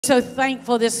So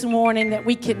thankful this morning that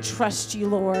we can trust you,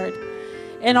 Lord.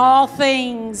 In all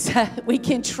things, we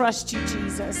can trust you,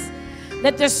 Jesus.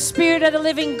 Let the Spirit of the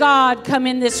living God come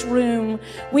in this room.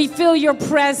 We feel your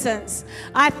presence.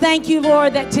 I thank you,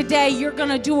 Lord, that today you're going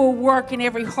to do a work in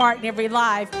every heart and every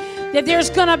life. That there's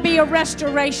going to be a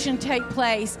restoration take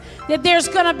place. That there's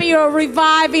going to be a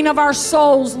reviving of our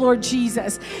souls, Lord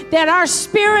Jesus. That our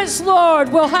spirits,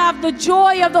 Lord, will have the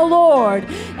joy of the Lord.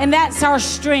 And that's our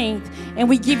strength. And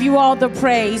we give you all the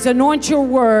praise. Anoint your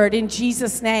word in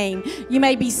Jesus' name. You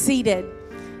may be seated.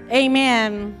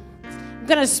 Amen. I'm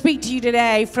going to speak to you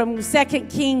today from 2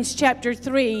 Kings chapter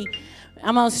 3.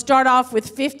 I'm going to start off with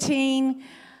 15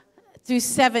 through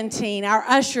 17. Our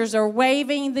ushers are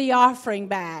waving the offering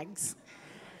bags.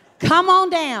 Come on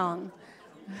down.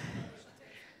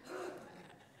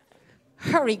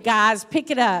 Hurry, guys. Pick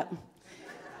it up.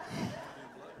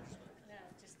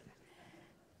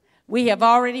 We have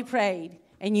already prayed,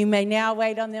 and you may now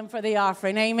wait on them for the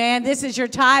offering. Amen. This is your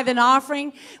tithe and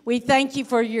offering. We thank you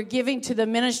for your giving to the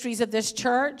ministries of this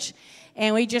church,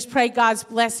 and we just pray God's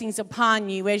blessings upon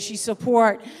you as you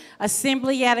support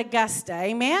Assembly at Augusta.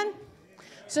 Amen.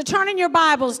 So turn in your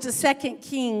Bibles to 2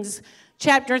 Kings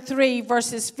chapter 3,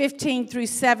 verses 15 through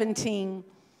 17.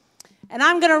 And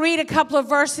I'm going to read a couple of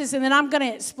verses, and then I'm going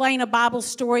to explain a Bible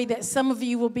story that some of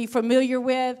you will be familiar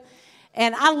with.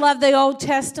 And I love the Old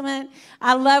Testament.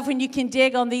 I love when you can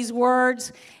dig on these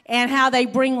words and how they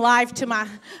bring life to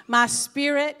my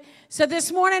spirit. So this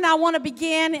morning I want to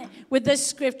begin with this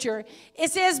scripture.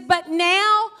 It says, "But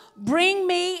now bring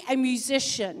me a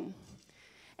musician."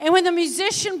 And when the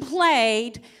musician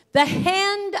played, the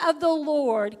hand of the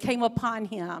Lord came upon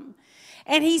him.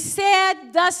 And he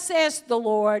said, "Thus says the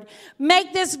Lord,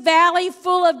 make this valley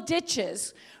full of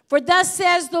ditches. For thus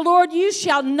says the Lord, you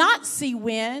shall not see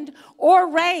wind or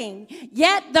rain,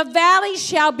 yet the valley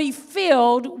shall be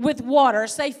filled with water."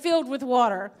 Say, filled with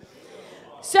water.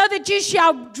 "So that you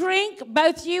shall drink,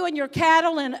 both you and your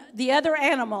cattle and the other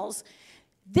animals.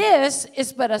 This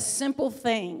is but a simple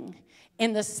thing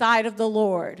in the sight of the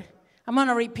Lord." I'm going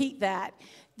to repeat that.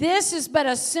 This is but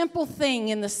a simple thing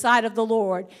in the sight of the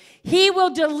Lord. He will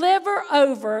deliver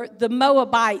over the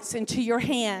Moabites into your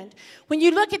hand. When you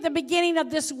look at the beginning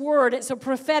of this word, it's a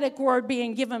prophetic word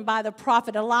being given by the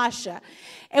prophet Elisha.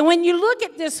 And when you look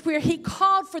at this where he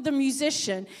called for the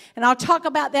musician, and I'll talk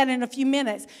about that in a few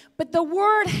minutes, but the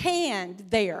word hand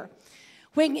there,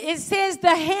 when it says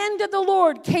the hand of the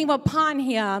Lord came upon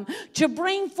him to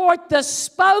bring forth the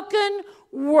spoken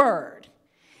word.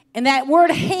 And that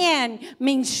word hand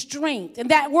means strength. And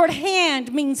that word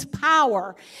hand means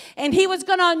power. And he was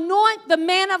going to anoint the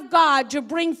man of God to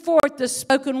bring forth the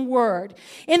spoken word.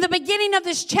 In the beginning of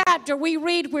this chapter, we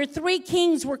read where three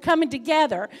kings were coming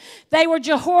together. They were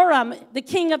Jehoram, the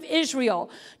king of Israel,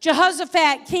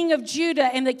 Jehoshaphat, king of Judah,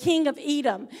 and the king of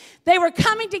Edom. They were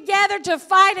coming together to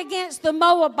fight against the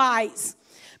Moabites,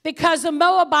 because the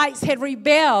Moabites had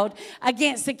rebelled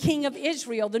against the king of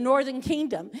Israel, the northern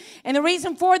kingdom. And the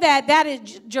reason for that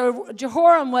is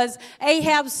Jehoram was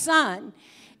Ahab's son,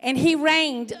 and he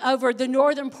reigned over the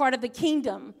northern part of the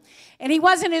kingdom. And he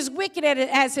wasn't as wicked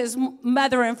as his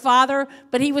mother and father,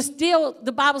 but he was still,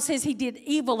 the Bible says he did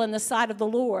evil in the sight of the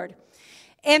Lord.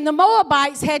 And the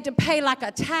Moabites had to pay like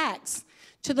a tax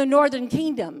to the northern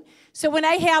kingdom. So when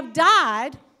Ahab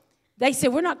died, they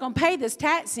said, we're not going to pay this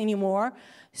tax anymore.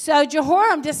 So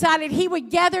Jehoram decided he would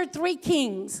gather three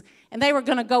kings, and they were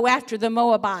going to go after the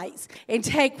Moabites and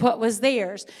take what was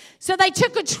theirs. So they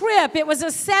took a trip. It was a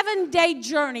 7-day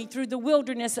journey through the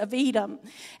wilderness of Edom.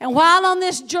 And while on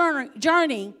this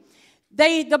journey,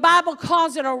 the Bible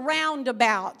calls it a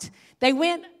roundabout. They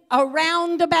went a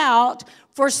roundabout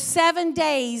for 7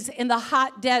 days in the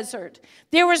hot desert.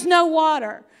 There was no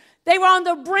water. They were on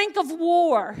the brink of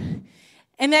war,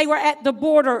 and they were at the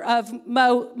border of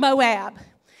Moab.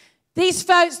 These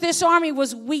folks, this army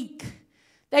was weak.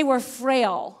 They were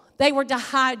frail. They were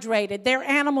dehydrated. Their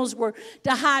animals were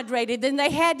dehydrated. And they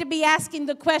had to be asking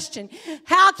the question,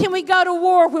 how can we go to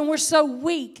war when we're so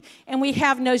weak and we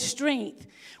have no strength?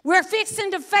 We're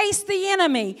fixing to face the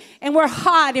enemy, and we're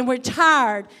hot and we're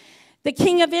tired. The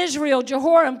king of Israel,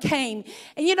 Jehoram, came.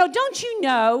 And don't you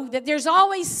know that there's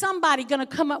always somebody going to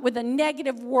come up with a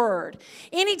negative word?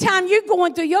 Anytime you're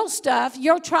going through your stuff,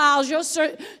 your trials, your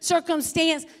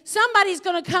circumstance, somebody's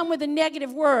going to come with a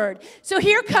negative word. So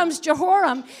here comes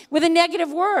Jehoram with a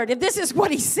negative word. And this is what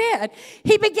he said.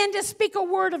 He began to speak a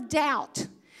word of doubt.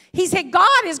 He said,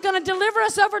 God is going to deliver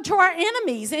us over to our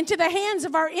enemies, into the hands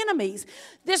of our enemies.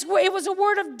 It was a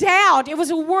word of doubt. It was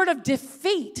a word of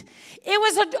defeat. It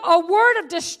was a word of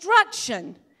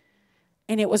destruction.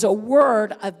 And it was a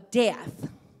word of death.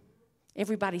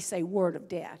 Everybody say word of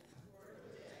death.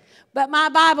 But my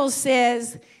Bible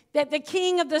says that the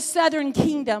king of the southern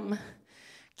kingdom,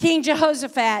 King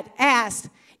Jehoshaphat, asked,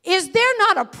 is there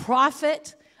not a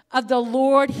prophet of the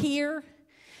Lord here,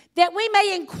 that we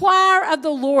may inquire of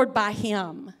the Lord by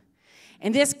him?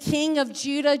 And this king of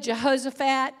Judah,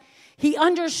 Jehoshaphat, he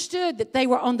understood that they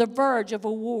were on the verge of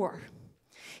a war.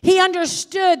 He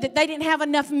understood that they didn't have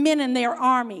enough men in their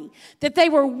army, that they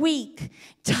were weak,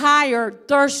 tired,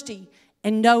 thirsty,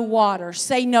 and no water.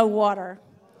 Say no water.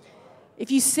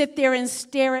 If you sit there and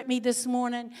stare at me this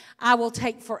morning, I will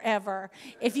take forever.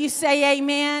 If you say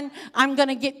amen, I'm going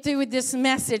to get through with this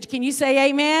message. Can you say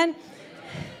amen?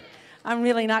 I'm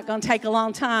really not going to take a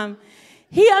long time.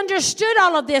 He understood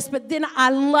all of this, but then I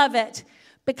love it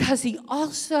because he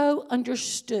also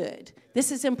understood,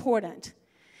 this is important,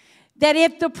 that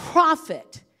if the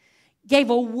prophet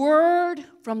gave a word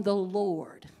from the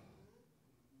Lord,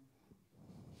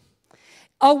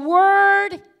 a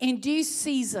word in due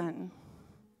season,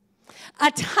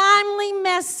 a timely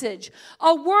message,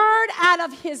 a word out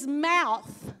of his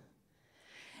mouth,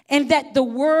 and that the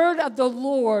word of the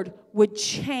Lord would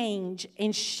change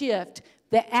and shift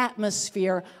the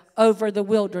atmosphere over the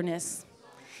wilderness.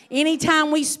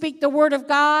 Anytime we speak the word of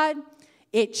God,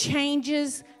 it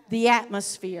changes the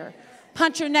atmosphere.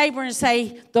 Punch your neighbor and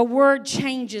say, the word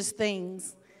changes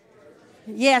things.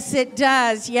 Yes, it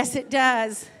does. Yes, it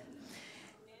does.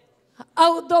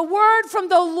 Oh, the word from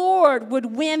the Lord would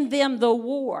win them the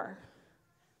war.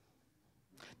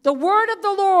 The word of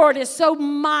the Lord is so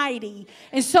mighty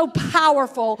and so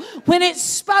powerful. When it's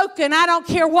spoken, I don't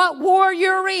care what war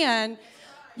you're in,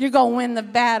 you're going to win the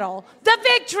battle. The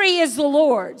victory is the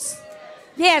Lord's.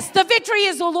 Yes, the victory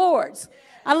is the Lord's.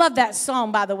 I love that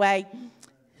song, by the way.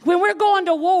 When we're going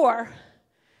to war,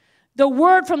 the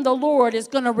word from the Lord is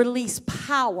going to release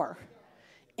power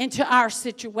into our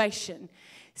situation.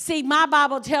 See, my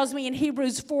Bible tells me in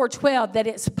Hebrews 4:12 that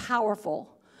it's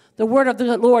powerful. The word of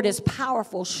the Lord is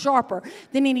powerful, sharper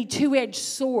than any two-edged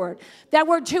sword. That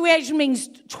word two-edged means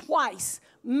twice,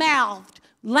 mouthed,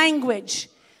 language.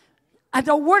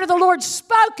 The word of the Lord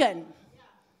spoken.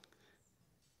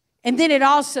 And then it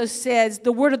also says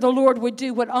the word of the Lord would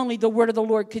do what only the word of the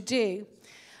Lord could do.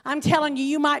 I'm telling you,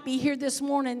 you might be here this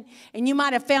morning and you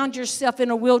might have found yourself in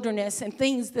a wilderness and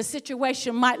the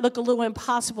situation might look a little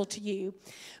impossible to you.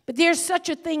 But there's such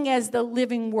a thing as the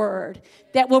living word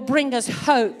that will bring us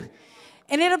hope.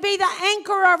 And it'll be the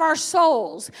anchor of our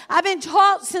souls. I've been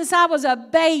taught since I was a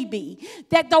baby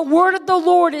that the word of the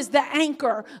Lord is the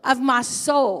anchor of my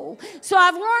soul. So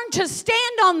I've learned to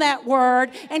stand on that word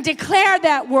and declare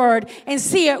that word and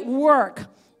see it work.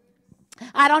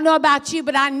 I don't know about you,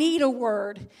 but I need a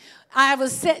word. I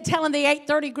was telling the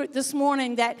 8:30 group this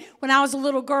morning that when I was a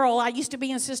little girl, I used to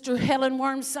be in Sister Helen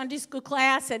Worm's Sunday school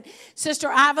class, and Sister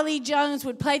Ivy Lee Jones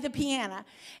would play the piano,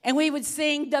 and we would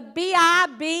sing the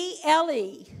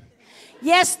B-I-B-L-E.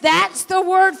 Yes, that's the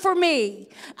word for me.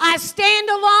 I stand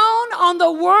alone on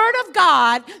the word of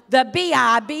God, the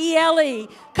B-I-B-L-E.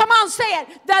 Come on, say it.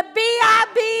 The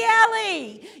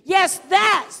B-I-B-L-E. Yes,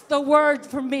 that's the word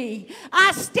for me.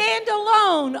 I stand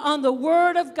alone on the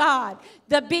word of God,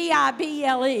 the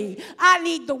B-I-B-L-E. I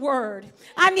need the word.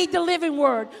 I need the living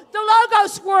word. The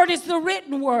Logos word is the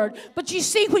written word. But you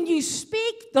see, when you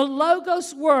speak the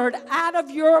Logos word out of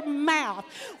your mouth,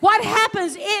 what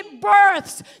happens? It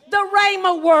births the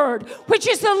Rhema word, which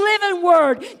is the living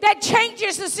word that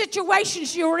changes the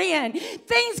situations you're in.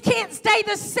 Things can't stay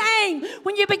the same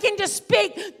when you begin to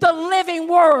speak the living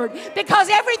word, because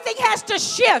everything has to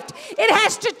shift. It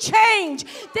has to change.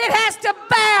 It has to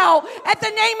bow at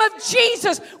the name of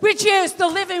Jesus, which is the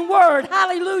living word.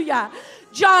 Hallelujah.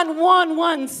 John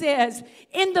 1:1 says,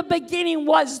 in the beginning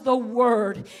was the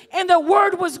Word, and the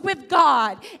Word was with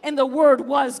God, and the Word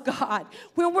was God.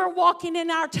 When we're walking in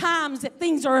our times that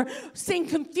things seem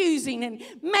confusing and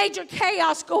major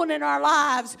chaos going in our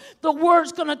lives, the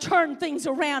Word's going to turn things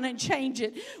around and change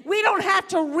it. We don't have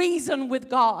to reason with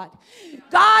God.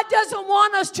 God doesn't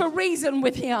want us to reason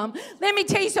with Him. Let me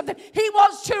tell you something. He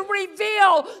wants to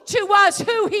reveal to us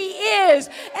who He is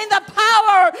and the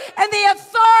power and the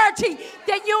authority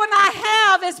that you and I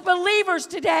have as believers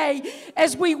today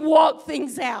as we walk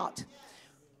things out.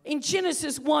 In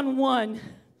Genesis 1:1,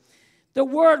 the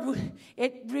word,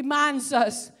 it reminds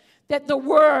us that the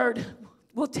word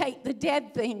will take the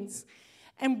dead things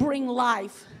and bring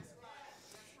life.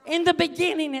 In the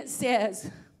beginning it says,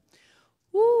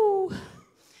 woo,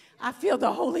 I feel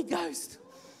the Holy Ghost.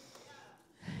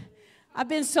 I've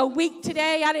been so weak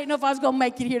today, I didn't know if I was going to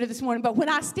make it here this morning. But when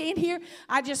I stand here,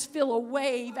 I just feel a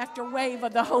wave after wave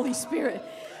of the Holy Spirit.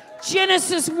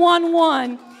 Genesis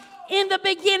 1:1. In the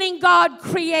beginning, God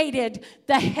created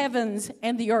the heavens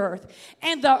and the earth.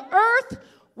 And the earth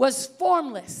was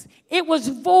formless. It was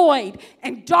void,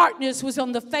 and darkness was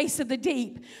on the face of the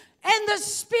deep. And the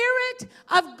Spirit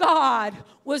of God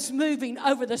was moving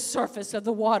over the surface of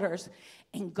the waters.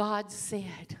 And God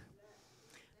said,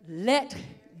 "Let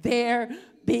there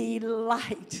be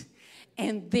light."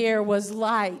 And there was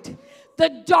light. The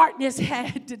darkness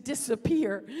had to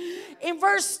disappear. In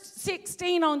verse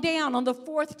 16 on down, on the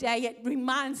fourth day, it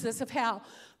reminds us of how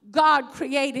God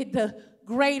created the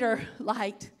greater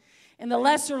light and the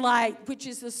lesser light, which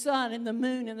is the sun and the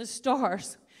moon and the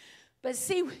stars. But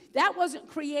see, that wasn't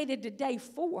created to day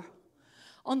 4.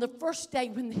 On the first day,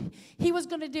 when he was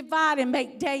going to divide and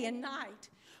make day and night.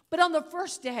 But on the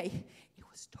first day, it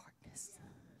was darkness.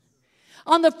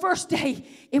 On the first day,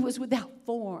 it was without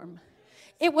form.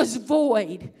 It was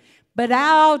void, but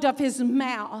out of his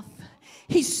mouth,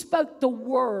 he spoke the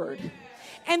word.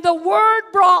 And the word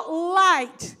brought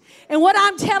light. And what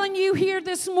I'm telling you here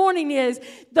this morning is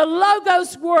the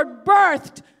Logos word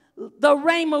birthed the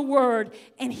Rhema word,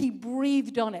 and he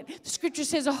breathed on it. The scripture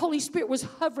says the Holy Spirit was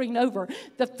hovering over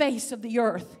the face of the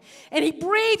earth. And he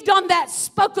breathed on that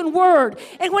spoken word.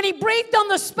 And when he breathed on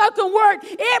the spoken word,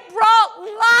 it brought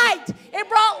light. It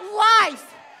brought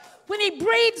life. When he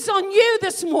breathes on you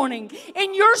this morning,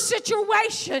 in your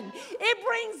situation, it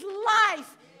brings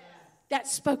life. That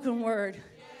spoken word.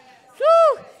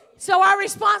 Woo! So our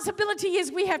responsibility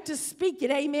is we have to speak it,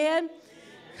 amen?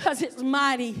 Because it's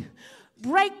mighty.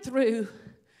 Breakthrough.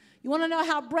 You want to know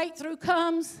how breakthrough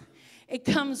comes? It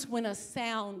comes when a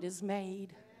sound is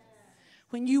made.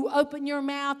 When you open your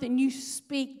mouth and you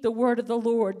speak the word of the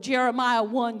Lord. Jeremiah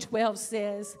 1:12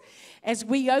 says, as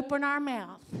we open our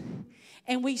mouth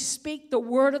and we speak the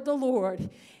word of the Lord,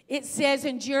 it says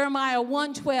in Jeremiah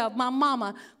 1:12, my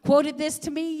mama quoted this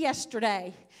to me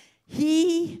yesterday.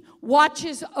 He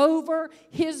watches over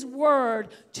his word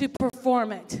to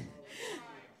perform it.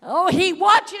 Oh, he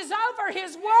watches over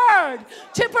his word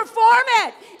to perform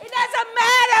it. It doesn't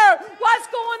matter what's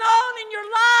going on in your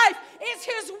life. It's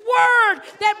his word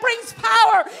that brings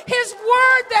power, his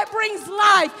word that brings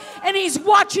life. And he's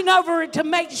watching over it to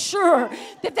make sure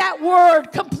that that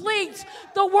word completes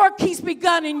the work he's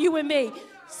begun in you and me.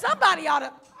 Somebody ought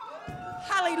to,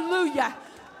 hallelujah,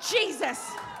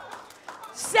 Jesus.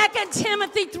 2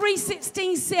 Timothy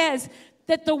 3:16 says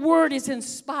that the word is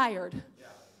inspired.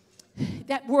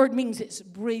 That word means it's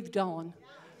breathed on.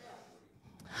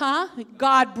 Huh?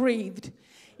 God breathed.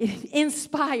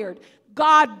 Inspired.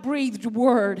 God breathed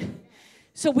word.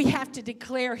 So we have to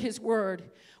declare his word.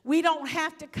 We don't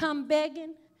have to come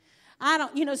begging.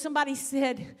 Somebody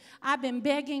said, I've been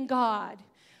begging God.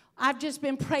 I've just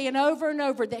been praying over and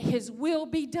over that his will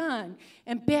be done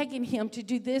and begging him to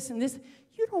do this and this.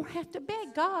 You don't have to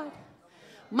beg God.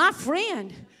 My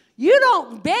friend, you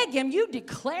don't beg him, you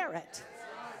declare it.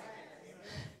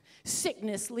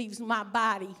 Sickness leaves my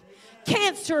body.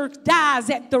 Cancer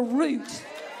dies at the root.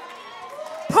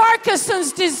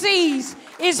 Parkinson's disease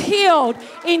is healed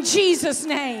in Jesus'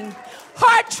 name.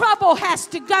 Heart trouble has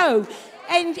to go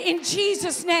and in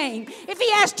Jesus' name. If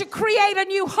he has to create a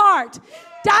new heart,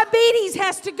 diabetes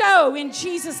has to go in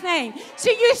Jesus' name. So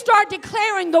you start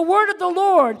declaring the word of the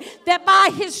Lord that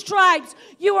by his stripes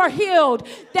you are healed.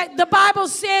 That the Bible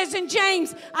says in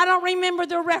James, I don't remember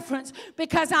the reference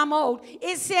because I'm old.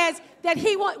 It says that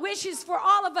he wishes for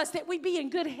all of us that we be in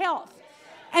good health.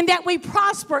 And that we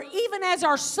prosper even as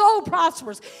our soul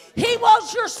prospers. He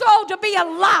wants your soul to be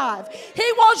alive. He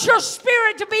wants your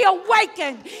spirit to be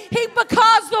awakened.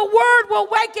 Because the word will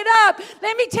wake it up.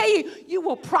 Let me tell you, you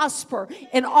will prosper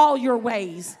in all your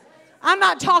ways. I'm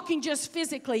not talking just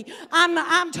physically.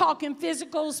 I'm talking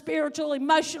physical, spiritual,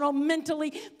 emotional,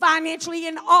 mentally, financially,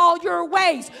 in all your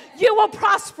ways. You will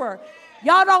prosper.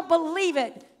 Y'all don't believe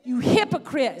it, you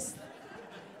hypocrites.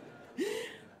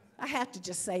 I have to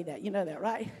just say that. You know that,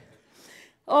 right?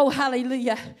 Oh,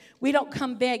 hallelujah. We don't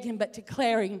come begging, but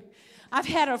declaring. I've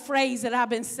had a phrase that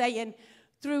I've been saying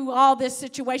through all this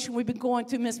situation we've been going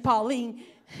through, Miss Pauline.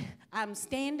 I'm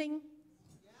standing,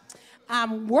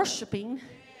 I'm worshiping,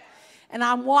 and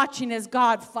I'm watching as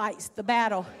God fights the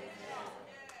battle.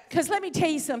 Because let me tell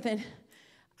you something.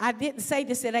 I didn't say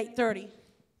this at 8:30,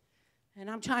 and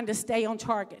I'm trying to stay on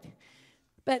target.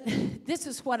 But this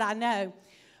is what I know.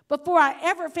 Before I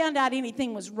ever found out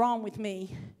anything was wrong with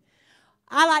me,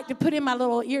 I like to put in my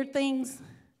little ear things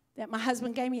that my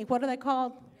husband gave me. What are they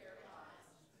called?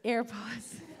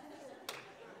 AirPods.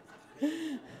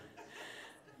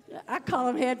 I call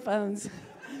them headphones.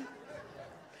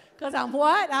 Because I'm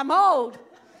what? I'm old.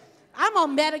 I'm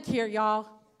on Medicare, y'all.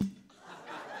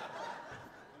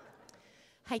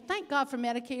 Hey, thank God for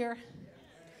Medicare.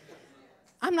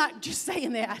 I'm not just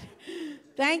saying that.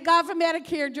 Thank God for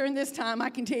Medicare during this time. I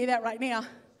can tell you that right now.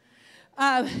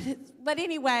 But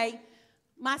anyway,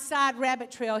 my side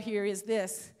rabbit trail here is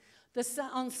this.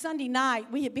 On Sunday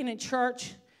night, we had been in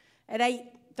church at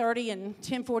 8:30 and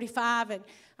 10:45, and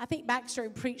I think Baxter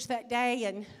preached that day,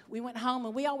 and we went home,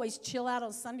 and we always chill out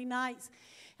on Sunday nights.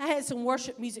 I had some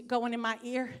worship music going in my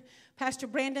ear. Pastor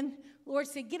Brandon, Lord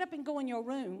said, get up and go in your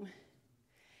room,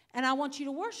 and I want you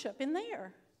to worship in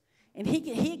there. And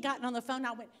he had gotten on the phone, and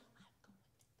I went,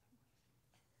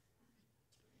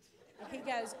 and he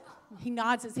goes, he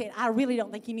nods his head. I really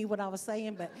don't think he knew what I was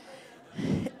saying, but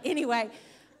anyway.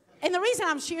 And the reason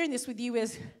I'm sharing this with you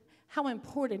is how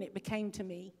important it became to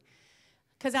me.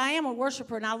 Because I am a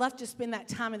worshiper, and I love to spend that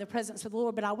time in the presence of the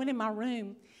Lord. But I went in my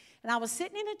room, and I was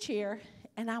sitting in a chair,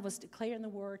 and I was declaring the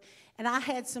word. And I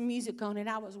had some music on, and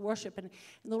I was worshiping.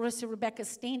 And the Lord said, Rebecca,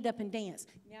 stand up and dance.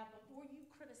 Now, before you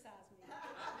criticize me,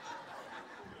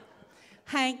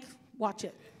 Hank, watch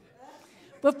it.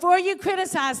 Before you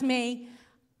criticize me,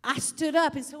 I stood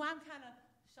up, and so I'm kind of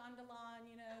Shondalan,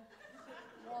 you know,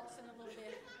 waltzing a little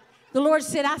bit. The Lord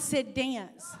said, I said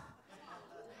dance.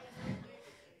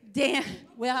 Dance.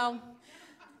 Well,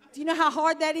 do you know how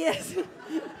hard that is?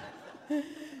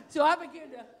 So I began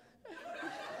to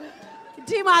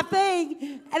do my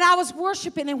thing, and I was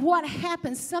worshiping, and what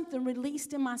happened? Something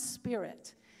released in my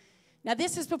spirit. Now,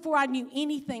 this is before I knew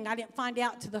anything. I didn't find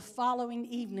out till the following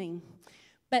evening.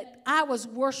 But I was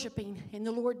worshiping, and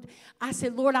the Lord, I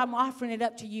said, Lord, I'm offering it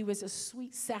up to you as a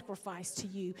sweet sacrifice to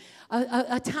you,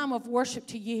 a time of worship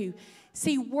to you.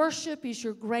 See, worship is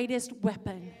your greatest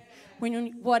weapon.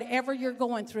 Whatever you're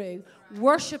going through,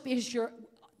 worship is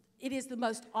it is the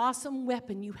most awesome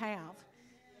weapon you have.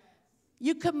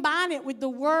 You combine it with the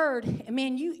word, and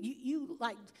man, you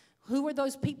like, who are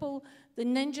those people, the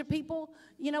ninja people?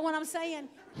 You know what I'm saying?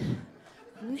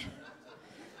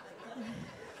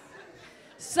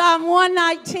 Psalm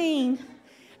 119,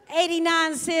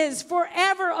 89 says,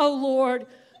 forever, O Lord,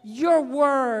 your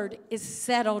word is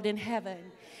settled in heaven.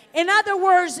 In other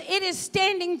words, it is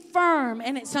standing firm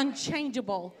and it's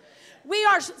unchangeable.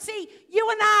 See, you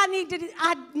and I need to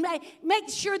make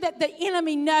sure that the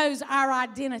enemy knows our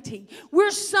identity.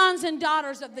 We're sons and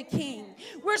daughters of the King.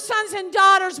 We're sons and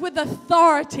daughters with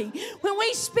authority. When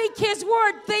we speak His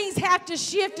word, things have to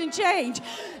shift and change.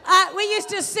 We used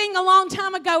to sing a long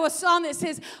time ago a song that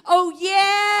says, oh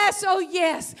yes,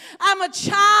 I'm a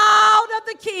child of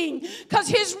the King, because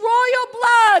His royal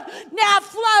blood now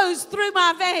flows through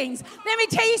my veins. Let me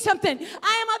tell you something.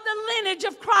 I am of the lineage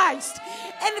of Christ,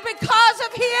 and because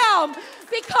of Him,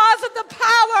 because of the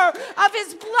power of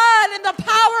His blood and the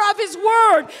power of His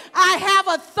word, I have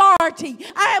authority.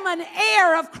 I am an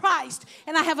heir of Christ,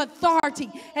 and I have authority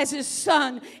as His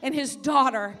son and His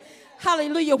daughter.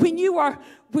 Hallelujah. When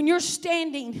you're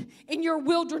standing in your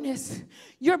wilderness,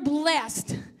 you're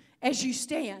blessed as you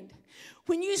stand.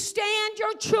 When you stand,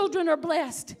 your children are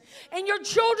blessed, and your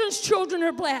children's children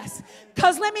are blessed.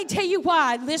 Because let me tell you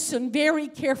why. Listen very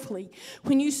carefully.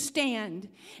 When you stand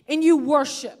and you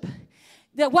worship,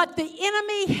 that what the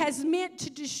enemy has meant to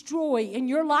destroy in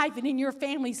your life and in your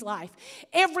family's life,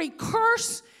 every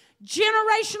curse,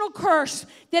 generational curse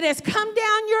that has come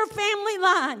down your family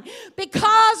line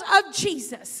because of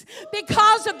Jesus,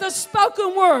 because of the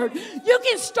spoken word, you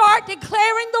can start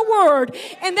declaring the word,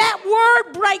 and that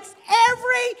word breaks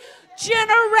every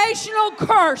generational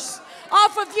curse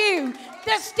off of you.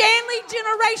 The Stanley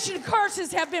generation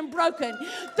curses have been broken.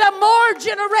 The Moore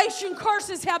generation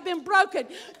curses have been broken.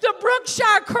 The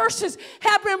Brookshire curses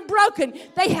have been broken.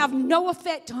 They have no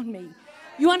effect on me.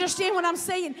 You understand what I'm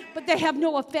saying? But they have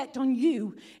no effect on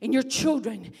you and your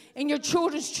children and your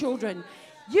children's children.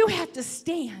 You have to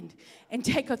stand and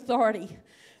take authority.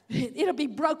 It'll be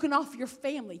broken off your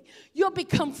family. You'll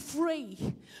become free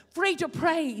to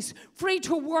praise, free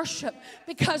to worship,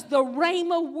 because the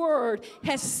Rhema word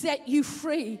has set you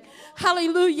free.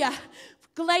 Hallelujah.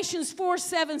 Galatians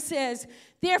 4:7 says,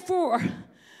 therefore,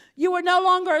 you are no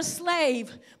longer a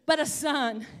slave, but a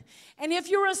son. And if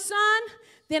you're a son,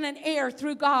 then an heir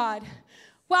through God.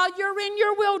 While you're in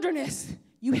your wilderness,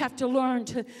 you have to learn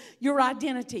your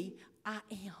identity. I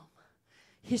am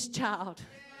His child.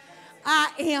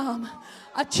 I am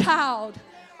a child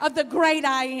of the great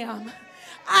I am.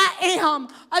 I am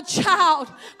a child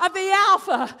of the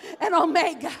Alpha and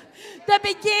Omega, the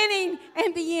beginning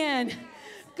and the end.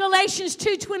 Galatians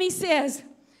 2:20 says,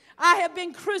 I have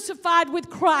been crucified with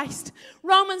Christ.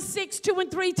 Romans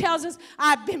 6:2-3 tells us,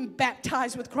 I've been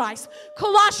baptized with Christ.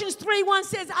 Colossians 3:1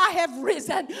 says, I have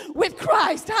risen with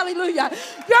Christ. Hallelujah.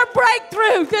 Your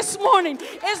breakthrough this morning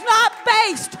is not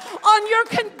based on your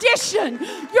condition.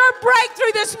 Your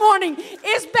breakthrough this morning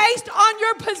is based on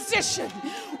your position.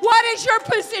 What is your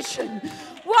position?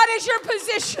 What is your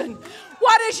position?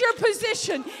 What is your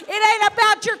position? It ain't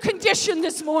about your condition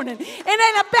this morning. It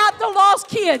ain't about the lost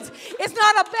kids. It's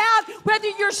not about whether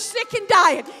you're sick and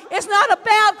dying. It's not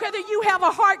about whether you have a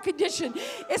heart condition.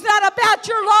 It's not about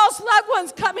your lost loved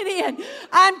ones coming in.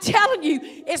 I'm telling you,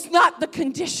 it's not the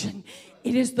condition.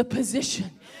 It is the position.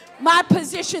 My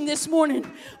position this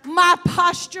morning, my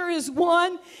posture is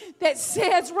one that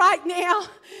says right now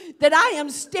that I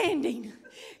am standing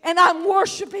and I'm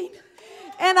worshiping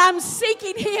and I'm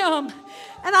seeking Him.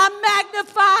 And I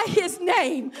magnify His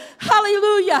name.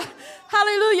 Hallelujah.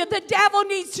 Hallelujah. The devil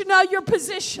needs to know your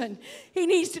position. He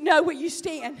needs to know where you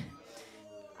stand.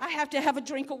 I have to have a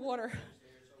drink of water.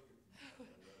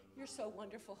 You're so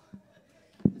wonderful.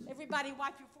 Everybody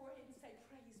wipe your forehead and say,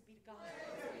 praise be to God.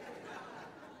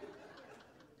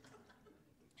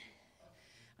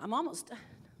 I'm almost done.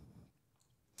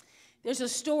 There's a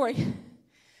story.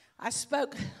 I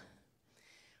spoke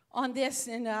on this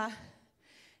in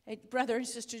at Brother and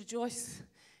Sister Joyce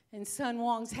and Son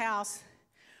Wong's house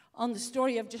on the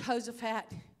story of Jehoshaphat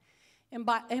in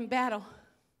battle.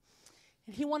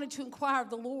 And he wanted to inquire of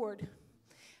the Lord.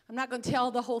 I'm not going to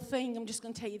tell the whole thing. I'm just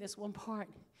going to tell you this one part.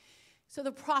 So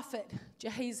the prophet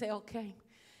Jehaziel came.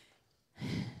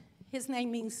 His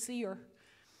name means seer.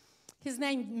 His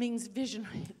name means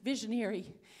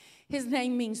visionary. His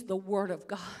name means the word of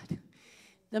God.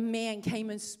 The man came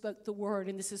and spoke the word,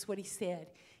 and this is what he said.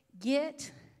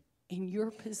 Get in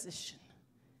your position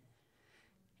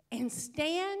and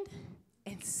stand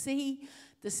and see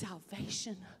the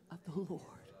salvation of the Lord.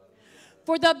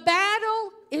 For the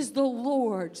battle is the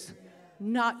Lord's,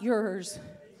 not yours.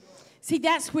 See,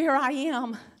 that's where I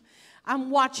am. I'm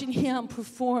watching Him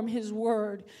perform His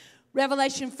word.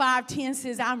 Revelation 5:10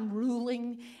 says, I'm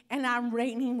ruling and I'm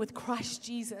reigning with Christ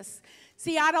Jesus.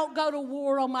 See, I don't go to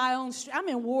war on my own strength. I'm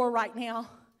in war right now.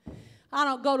 I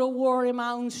don't go to war in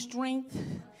my own strength.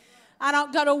 I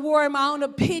don't go to war in my own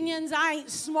opinions. I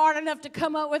ain't smart enough to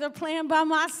come up with a plan by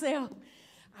myself.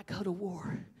 I go to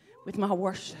war with my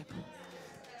worship.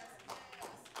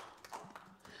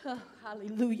 Oh,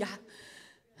 hallelujah.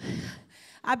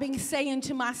 I've been saying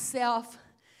to myself,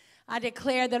 I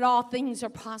declare that all things are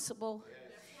possible.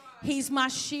 He's my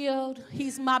shield.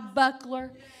 He's my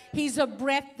buckler. He's a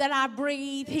breath that I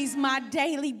breathe. He's my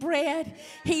daily bread.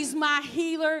 He's my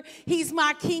healer. He's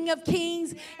my King of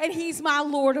Kings. And He's my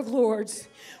Lord of Lords.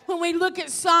 When we look at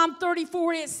Psalm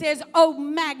 34, it says, oh,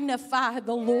 magnify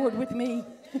the Lord with me.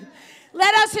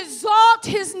 Let us exalt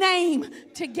His name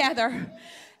together.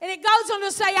 And it goes on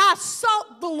to say, I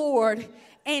sought the Lord,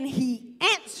 and He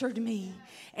answered me,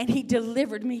 and He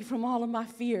delivered me from all of my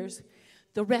fears.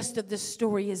 The rest of this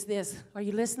story is this. Are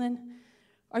you listening?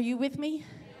 Are you with me?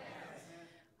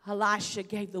 Elisha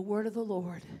gave the word of the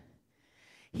Lord.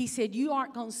 He said, you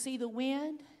aren't going to see the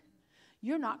wind.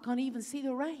 You're not going to even see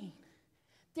the rain.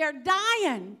 They're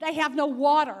dying. They have no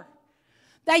water.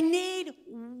 They need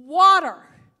water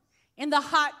in the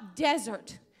hot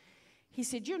desert. He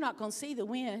said, you're not going to see the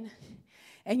wind,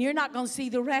 and you're not going to see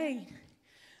the rain.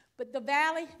 But the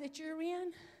valley that you're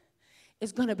in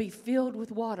is going to be filled with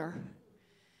water.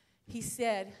 He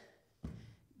said,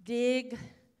 dig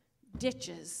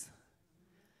ditches.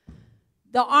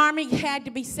 The army had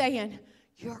to be saying,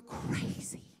 you're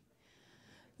crazy.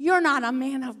 You're not a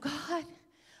man of God.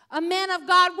 A man of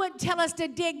God wouldn't tell us to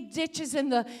dig ditches in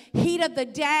the heat of the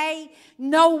day.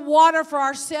 No water for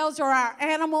ourselves or our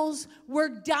animals. We're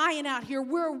dying out here.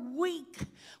 We're weak.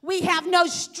 We have no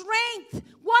strength.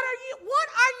 What are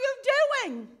you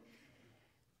doing?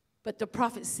 But the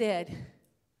prophet said,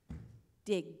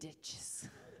 dig ditches.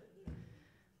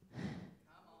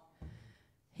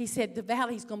 He said, the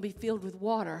valley's going to be filled with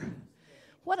water.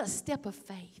 What a step of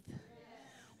faith.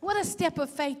 What a step of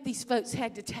faith these folks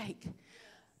had to take.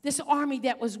 This army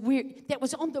that was weird, that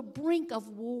was on the brink of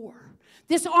war.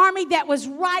 This army that was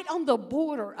right on the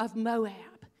border of Moab.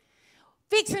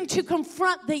 Fixing to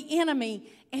confront the enemy,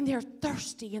 and they're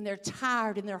thirsty and they're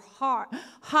tired and they're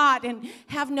hot and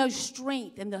have no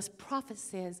strength. And the prophet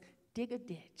says, dig a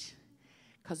ditch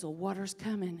because the water's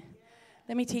coming.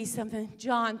 Let me tell you something.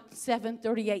 John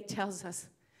 7:38 tells us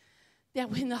that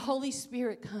when the Holy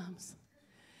Spirit comes,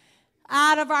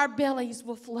 out of our bellies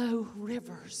will flow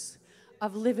rivers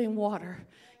of living water.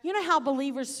 You know how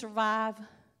believers survive?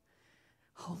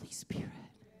 Holy Spirit.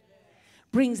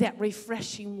 brings that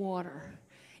refreshing water.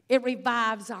 It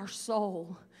revives our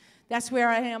soul. That's where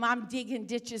I am. I'm digging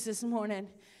ditches this morning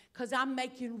because I'm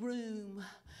making room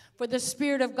for the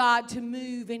Spirit of God to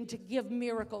move and to give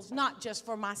miracles, not just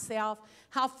for myself.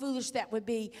 How foolish that would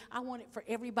be. I want it for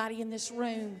everybody in this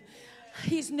room.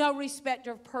 He's no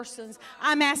respecter of persons.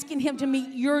 I'm asking him to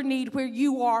meet your need where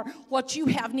you are, what you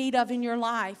have need of in your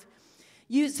life.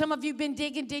 Some of you have been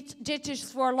digging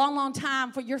ditches for a long, long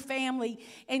time for your family,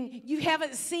 and you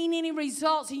haven't seen any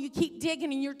results, and you keep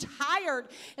digging, and you're tired.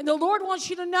 And the Lord wants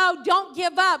you to know, don't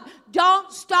give up.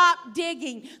 Don't stop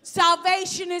digging.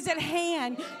 Salvation is at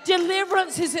hand.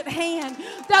 Deliverance is at hand.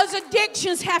 Those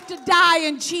addictions have to die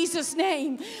in Jesus'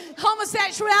 name.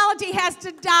 Homosexuality has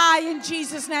to die in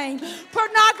Jesus' name.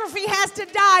 Pornography has to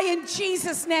die in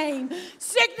Jesus' name.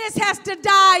 Sickness has to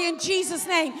die in Jesus'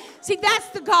 name. See, that's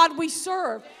the God we serve.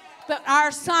 But our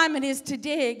assignment is to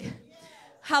dig.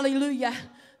 Hallelujah.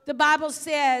 The Bible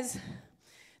says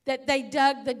that they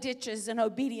dug the ditches in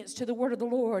obedience to the word of the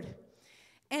Lord.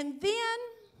 And then,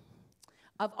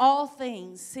 of all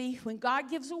things, see, when God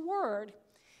gives a word,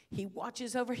 he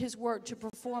watches over his word to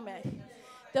perform it.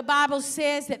 The Bible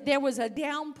says that there was a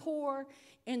downpour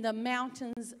in the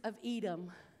mountains of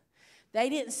Edom. They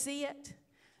didn't see it.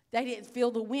 They didn't feel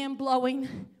the wind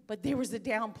blowing, but there was a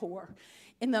downpour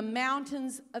in the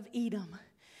mountains of Edom.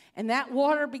 And that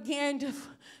water began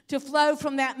to flow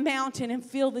from that mountain and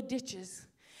fill the ditches.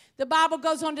 The Bible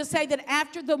goes on to say that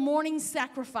after the morning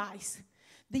sacrifice,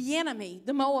 the enemy,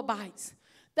 the Moabites,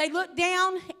 they looked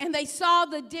down and they saw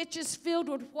the ditches filled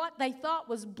with what they thought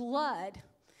was blood.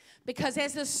 Because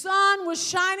as the sun was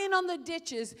shining on the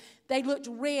ditches, they looked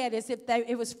red as if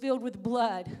it was filled with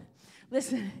blood.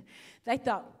 Listen, they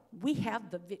thought, we have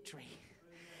the victory.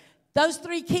 Those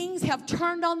three kings have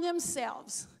turned on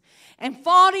themselves and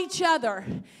fought each other,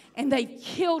 and they've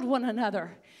killed one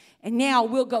another. And now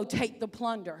we'll go take the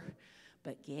plunder.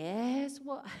 But guess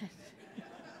what?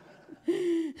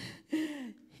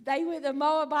 The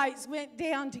Moabites went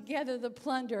down to gather the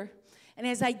plunder. And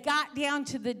as they got down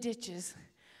to the ditches,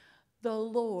 the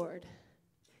Lord,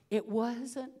 it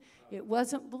wasn't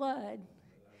blood,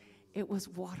 it was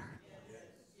water.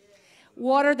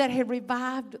 Water that had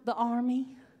revived the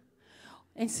army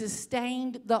and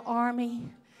sustained the army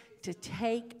to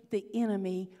take the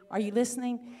enemy, are you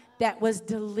listening? That was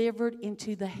delivered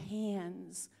into the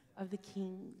hands of the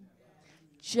king.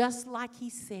 Just like he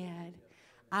said,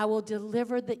 I will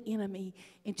deliver the enemy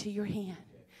into your hand.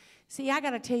 See, I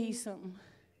got to tell you something.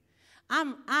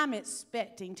 I'm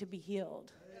expecting to be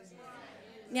healed.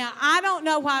 Now, I don't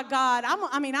know why God,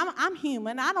 I'm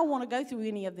human. I don't want to go through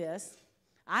any of this.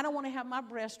 I don't want to have my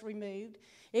breast removed.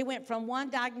 It went from one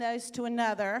diagnosis to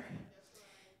another.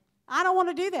 I don't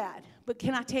want to do that. But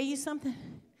can I tell you something?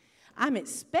 I'm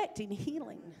expecting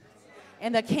healing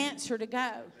and the cancer to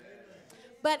go.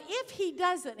 But if he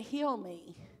doesn't heal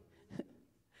me,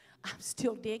 I'm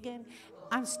still digging.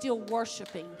 I'm still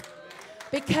worshiping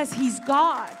because he's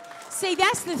God. See,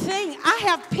 that's the thing. I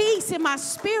have peace in my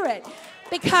spirit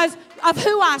because of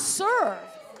who I serve.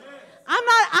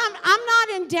 I'm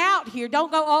not in doubt here.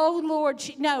 Don't go, oh, Lord.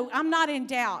 No, I'm not in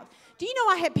doubt. Do you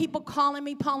know I had people calling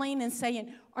me, Pauline, and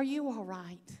saying, are you all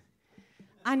right?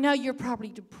 I know you're probably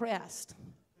depressed.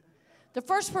 The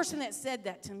first person that said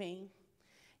that to me,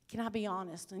 can I be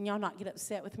honest and y'all not get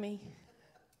upset with me?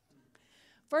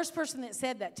 First person that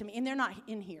said that to me, and they're not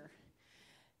in here.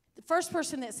 The first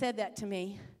person that said that to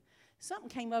me, something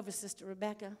came over Sister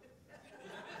Rebecca.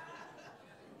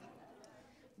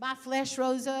 My flesh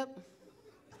rose up.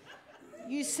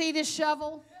 You see this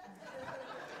shovel?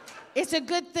 It's a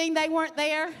good thing they weren't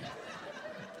there.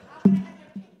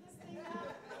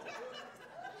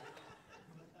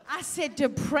 I said,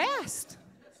 depressed.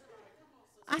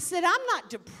 I said, I'm not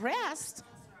depressed.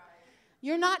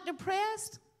 You're not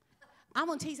depressed? I'm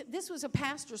going to tell you something. This was a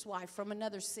pastor's wife from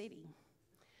another city.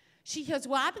 She goes,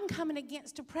 well, I've been coming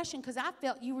against depression because I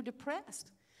felt you were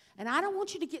depressed. And I don't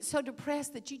want you to get so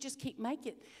depressed that you just keep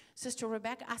making it. Sister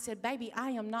Rebecca, I said, baby,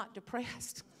 I am not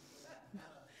depressed.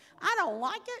 I don't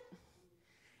like it.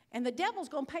 And the devil's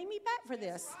going to pay me back for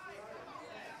this.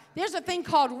 There's a thing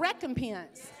called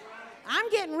recompense. I'm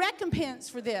getting recompense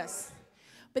for this.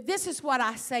 But this is what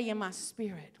I say in my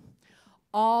spirit.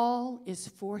 All is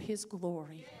for his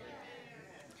glory.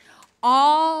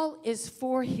 All is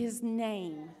for his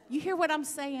name. You hear what I'm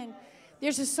saying?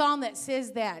 There's a song that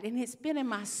says that, and it's been in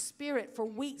my spirit for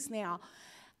weeks now.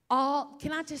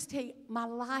 Can I just tell you, my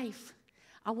life,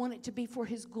 I want it to be for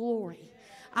his glory.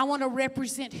 I want to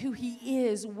represent who he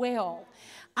is well.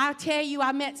 I tell you,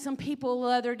 I met some people the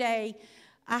other day.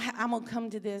 I'm going to come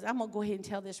to this. I'm going to go ahead and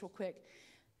tell this real quick.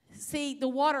 See, the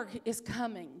water is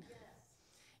coming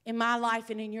in my life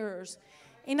and in yours.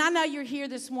 And I know you're here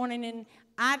this morning, and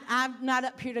I'm not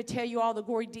up here to tell you all the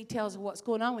gory details of what's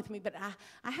going on with me, but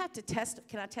I have to testify.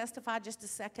 Can I testify just a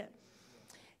second?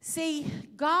 See,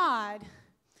 God,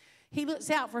 He looks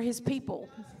out for His people.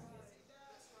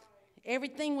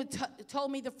 Everything was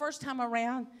told me the first time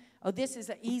around, oh, this is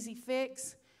an easy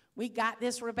fix. We got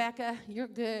this, Rebecca. You're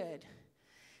good.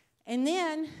 And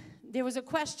then there was a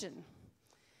question.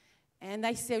 And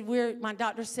they said, my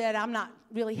doctor said, I'm not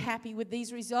really happy with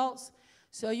these results,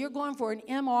 so you're going for an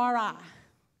MRI.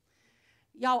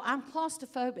 Y'all, I'm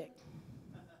claustrophobic.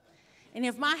 And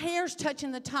if my hair's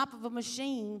touching the top of a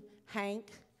machine,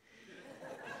 Hank,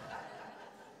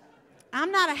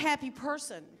 I'm not a happy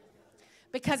person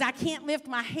because I can't lift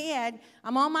my head.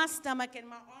 I'm on my stomach and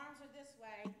my arms are this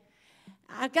way.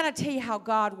 I've got to tell you how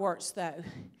God works, though.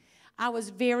 I was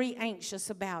very anxious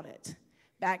about it.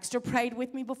 Baxter prayed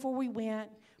with me before we went.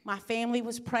 My family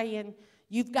was praying.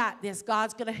 You've got this.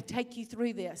 God's going to take you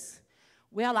through this.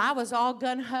 Well, I was all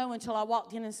gung-ho until I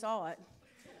walked in and saw it.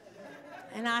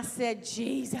 And I said,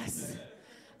 Jesus,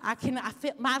 I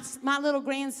feel my little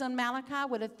grandson Malachi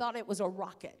would have thought it was a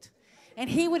rocket. And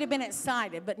he would have been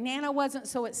excited, but Nana wasn't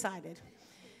so excited.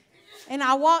 And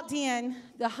I walked in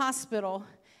the hospital,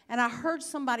 and I heard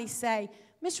somebody say,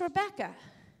 Miss Rebecca.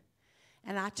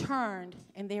 And I turned,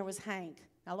 and there was Hank.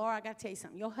 Now, Laura, I got to tell you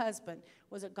something. Your husband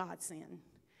was a godsend.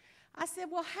 I said,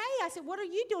 well, hey. I said, what are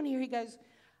you doing here? He goes,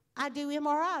 I do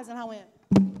MRIs. And I went,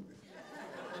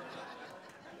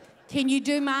 can you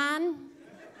do mine?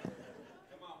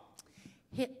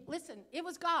 Listen, it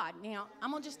was God. Now,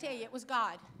 I'm going to just tell you, it was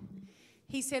God.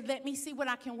 He said, let me see what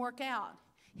I can work out.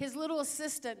 His little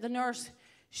assistant, the nurse,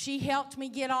 she helped me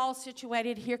get all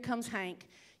situated. Here comes Hank.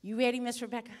 You ready, Miss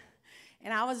Rebecca?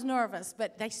 And I was nervous,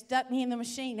 but they stuck me in the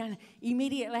machine. And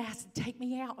immediately I said, take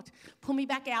me out. Pull me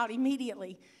back out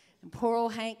immediately. And poor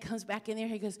old Hank comes back in there.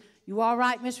 He goes, you all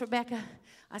right, Miss Rebecca?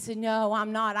 I said, no,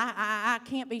 I'm not. I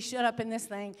can't be shut up in this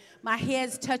thing. My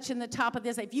head's touching the top of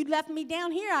this. If you left me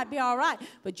down here, I'd be all right.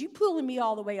 But you pulling me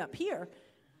all the way up here.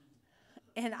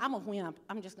 And I'm a wimp.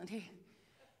 I'm just going to tell you.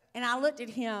 And I looked at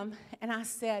him, and I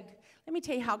said, let me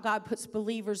tell you how God puts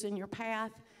believers in your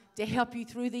path to help you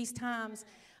through these times.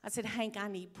 I said, Hank, I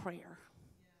need prayer.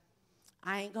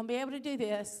 I ain't going to be able to do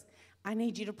this. I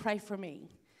need you to pray for me.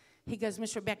 He goes,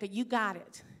 Miss Rebecca, you got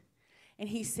it. And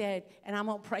he said, and I'm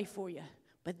going to pray for you.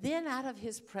 But then out of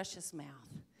his precious mouth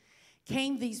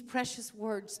came these precious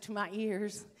words to my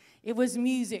ears. It was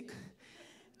music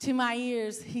to my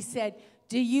ears. He said,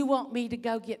 do you want me to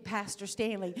go get Pastor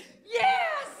Stanley?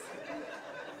 Yes!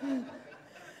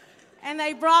 And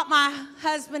they brought my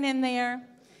husband in there.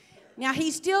 Now,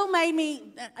 he still made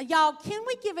me, y'all, can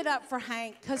we give it up for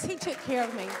Hank? Because he took care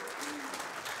of me.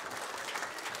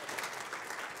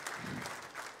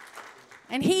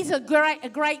 And he's a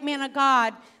great man of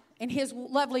God, and his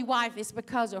lovely wife is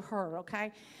because of her,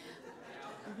 okay?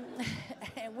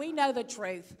 And we know the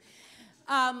truth.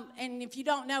 And if you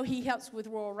don't know, he helps with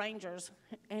Royal Rangers,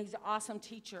 and he's an awesome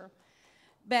teacher.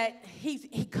 But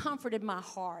he comforted my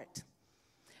heart.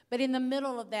 But in the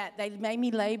middle of that, they made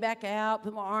me lay back out,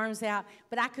 put my arms out.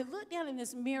 But I could look down in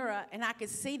this mirror, and I could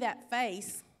see that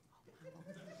face.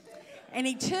 And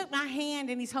he took my hand,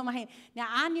 and he's holding my hand. Now,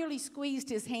 I nearly squeezed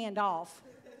his hand off.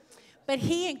 But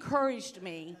he encouraged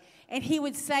me, and he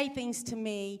would say things to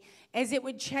me as it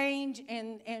would change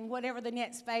and whatever the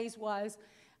next phase was.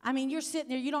 I mean, you're sitting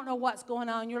there, you don't know what's going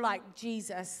on. You're like,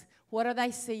 Jesus, what are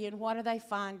they seeing? What are they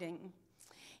finding?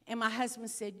 And my husband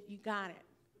said, you got it.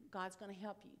 God's going to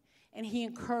help you. And he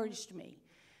encouraged me.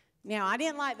 Now, I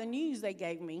didn't like the news they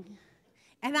gave me.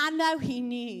 And I know he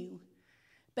knew,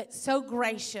 but so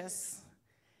gracious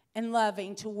and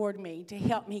loving toward me to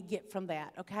help me get from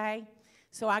that, okay?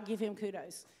 So I give him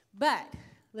kudos. But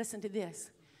listen to this.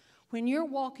 When you're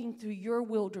walking through your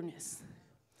wilderness,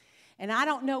 and I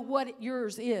don't know what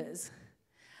yours is,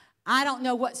 I don't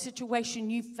know what situation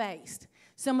you faced.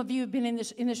 Some of you have been in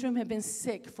this room have been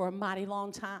sick for a mighty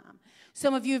long time.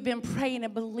 Some of you have been praying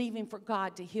and believing for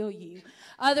God to heal you.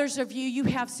 Others of you, you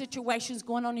have situations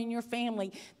going on in your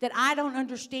family that I don't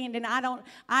understand, and I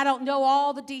don't know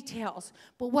all the details.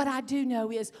 But what I do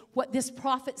know is what this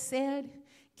prophet said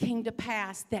came to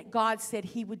pass, that God said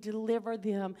he would deliver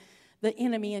them, the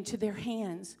enemy, into their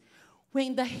hands.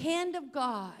 When the hand of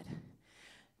God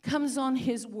comes on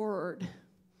his word,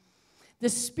 the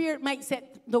Spirit makes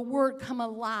the word come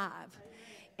alive.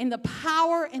 And the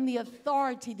power and the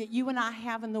authority that you and I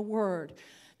have in the word,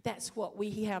 that's what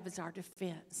we have as our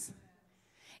defense.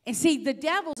 And see, the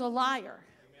devil's a liar.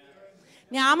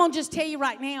 Now, I'm going to just tell you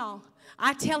right now,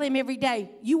 I tell him every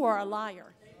day, you are a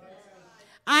liar.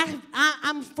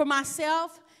 I'm for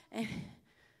myself. And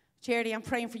Charity, I'm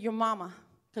praying for your mama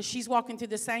because she's walking through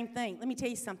the same thing. Let me tell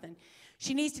you something.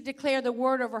 She needs to declare the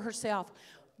word over herself.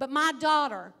 But my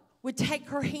daughter would take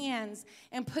her hands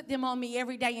and put them on me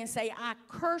every day and say, I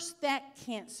curse that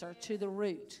cancer to the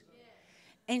root.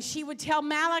 And she would tell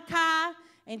Malachi,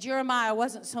 and Jeremiah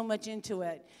wasn't so much into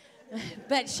it,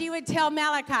 but she would tell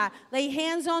Malachi, lay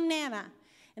hands on Nana.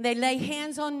 And they lay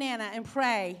hands on Nana and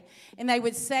pray. And they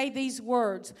would say these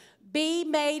words, be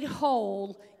made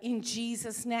whole in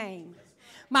Jesus' name.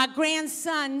 My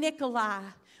grandson, Nikolai,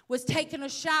 was taking a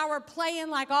shower, playing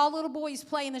like all little boys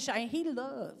play in the shower. And he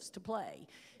loves to play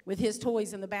with his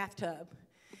toys in the bathtub.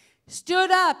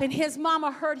 Stood up, and his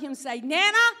mama heard him say,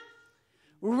 Nana,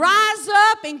 rise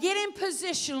up and get in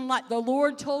position like the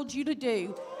Lord told you to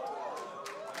do.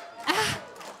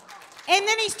 And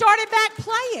then he started back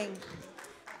playing.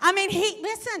 I mean,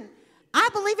 listen, I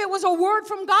believe it was a word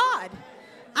from God.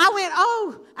 I went,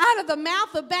 oh, out of the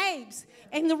mouth of babes.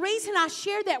 And the reason I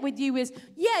share that with you is,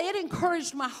 yeah, it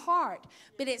encouraged my heart,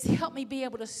 but it's helped me be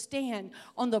able to stand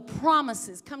on the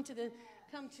promises.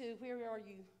 Where are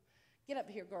you? Get up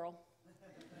here, girl.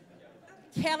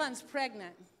 Kellen's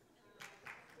pregnant.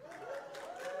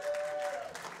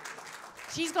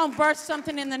 She's going to birth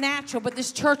something in the natural, but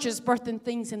this church is birthing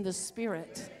things in the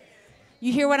spirit.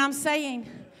 You hear what I'm saying?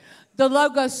 The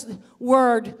Logos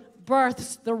word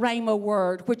births the Rhema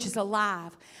word, which is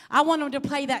alive. I want them to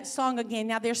play that song again.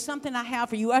 Now, there's something I have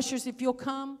for you. Ushers, if you'll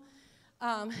come,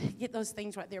 get those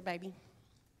things right there, baby.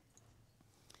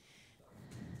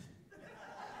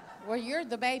 Well, you're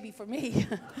the baby for me,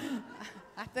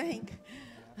 I think.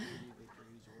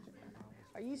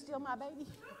 Are you still my baby?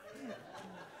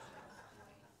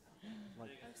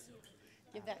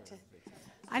 Give that to...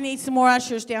 I need some more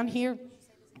ushers down here.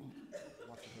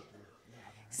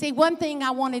 See, one thing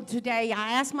I wanted today,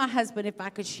 I asked my husband if I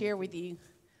could share with you.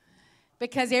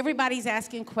 Because everybody's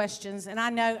asking questions, and I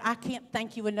know I can't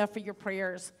thank you enough for your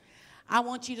prayers. I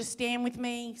want you to stand with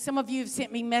me. Some of you have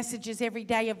sent me messages every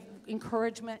day of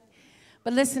encouragement.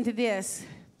 But listen to this.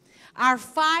 Our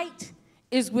fight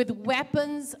is with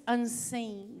weapons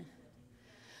unseen.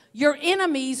 Your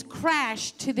enemies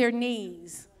crash to their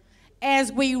knees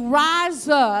as we rise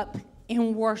up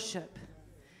in worship.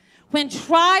 When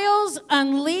trials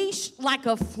unleash like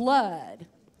a flood,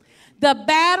 the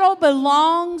battle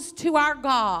belongs to our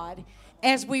God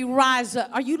as we rise up.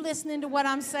 Are you listening to what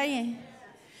I'm saying?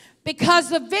 Because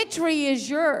the victory is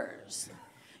yours.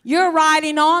 You're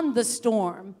riding on the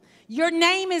storm. Your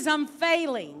name is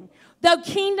unfailing. Though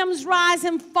kingdoms rise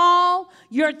and fall,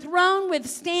 your throne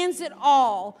withstands it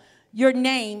all. Your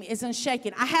name is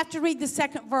unshaken. I have to read the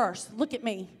second verse. Look at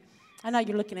me. I know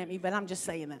you're looking at me, but I'm just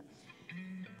saying that.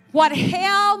 What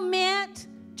hell meant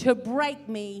to break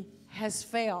me has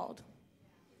failed.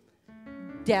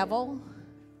 Devil.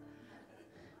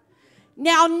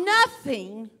 Now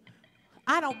nothing,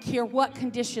 I don't care what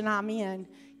condition I'm in,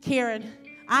 Karen,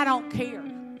 I don't care.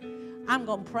 I'm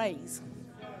going to praise.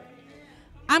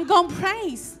 I'm going to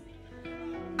praise.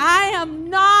 I am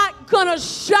not going to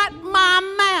shut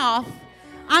my mouth.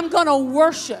 I'm going to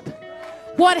worship.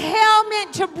 What hell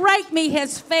meant to break me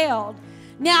has failed.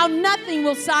 Now nothing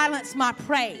will silence my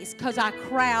praise because I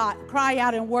cry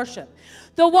out in worship.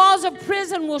 The walls of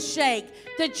prison will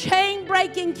shake. The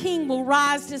chain-breaking King will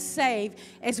rise to save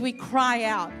as we cry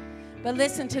out. But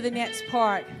listen to the next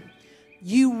part.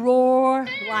 You roar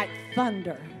like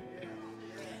thunder.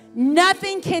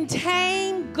 Nothing can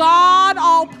tame God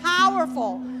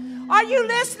all-powerful. Are you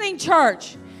listening,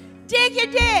 church? Dig your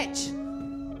ditch.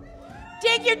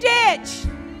 Dig your ditch.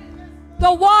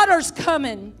 The water's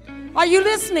coming. Are you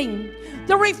listening?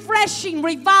 The refreshing,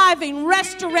 reviving,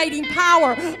 restorating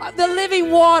power of the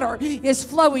living water is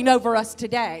flowing over us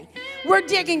today. We're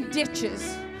digging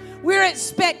ditches. We're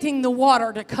expecting the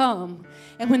water to come.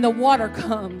 And when the water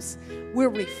comes, we're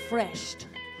refreshed.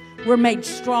 We're made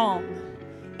strong.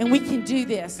 And we can do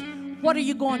this. What are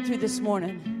you going through this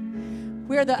morning?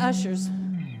 Where are the ushers?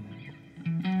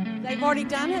 They've already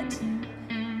done it?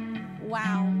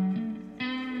 Wow.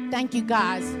 Thank you,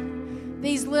 guys.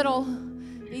 These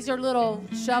are little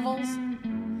shovels.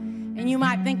 And you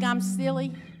might think I'm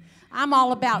silly. I'm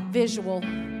all about visual.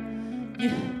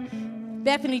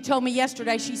 Bethany told me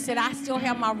yesterday, she said, I still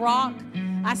have my rock.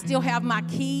 I still have my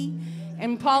key.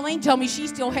 And Pauline told me she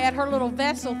still had her little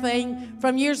vessel thing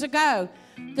from years ago.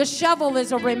 The shovel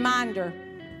is a reminder.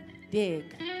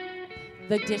 Dig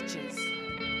the ditches.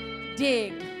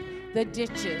 Dig the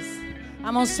ditches.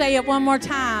 I'm going to say it one more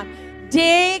time.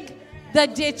 Dig the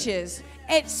ditches.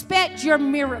 Expect your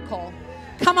miracle.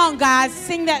 Come on, guys.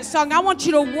 Sing that song. I want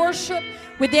you to worship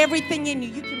with everything in you.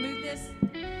 You can move this.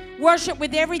 Worship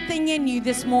with everything in you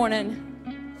this morning.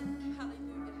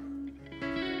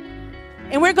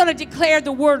 And we're going to declare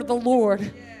the word of the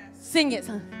Lord. Sing it.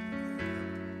 The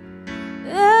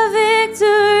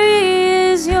victory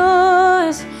is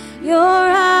yours. You're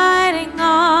riding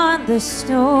on the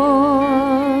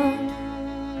storm.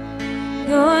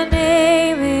 Your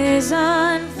name is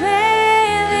unfailing.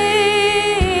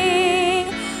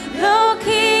 Though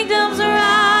kingdoms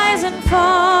rise and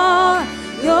fall,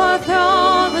 your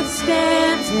throne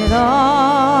withstands it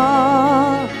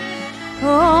all.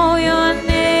 Oh, your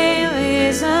name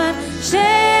is unshaken.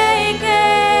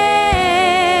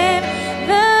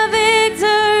 The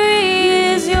victory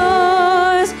is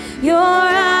yours. You're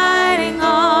riding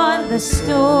on the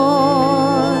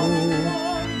storm.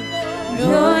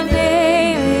 Your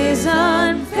name is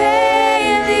unfailing.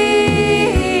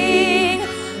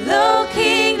 Though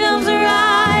kingdoms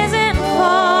rise and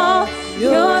fall,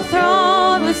 your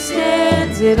throne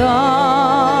withstands it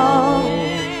all.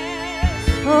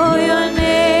 Oh, your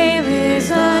name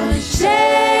is unshaken.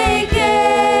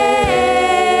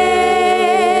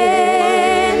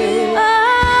 Oh,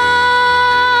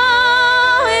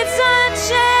 it's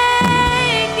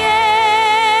unshaken.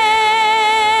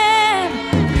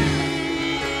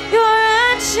 You're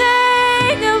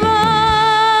unshakable.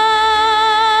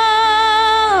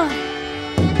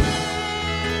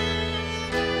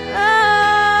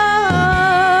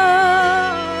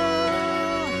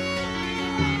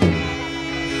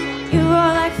 You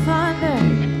roar like thunder.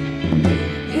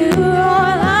 You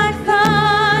roar like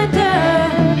thunder.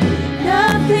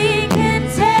 Nothing can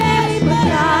tame but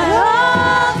God.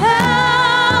 All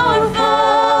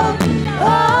powerful,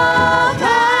 all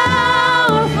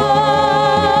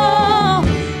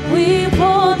powerful. We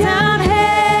pull down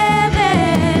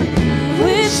heaven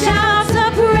with shouts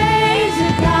of praise to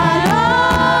God.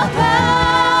 All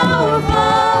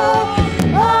powerful,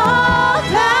 all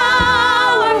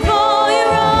powerful. You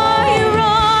roar, you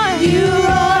roar, you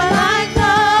roar like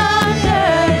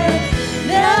thunder.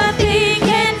 Nothing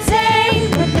can tame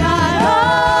but God.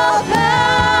 All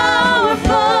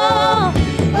powerful,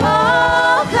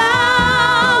 all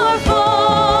powerful.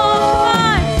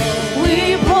 We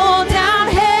pull down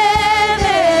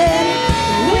heaven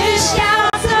with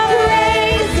shouts of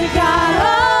praise to God.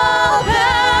 All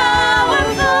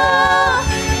powerful,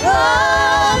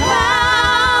 all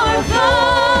powerful.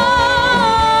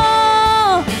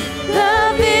 The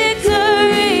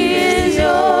victory is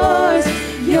yours.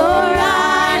 You're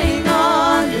riding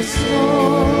on the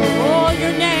storm. Oh,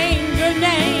 your name, your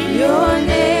name. Your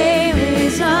name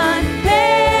is unfailing.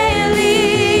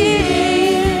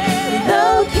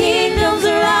 Though kingdoms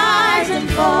rise and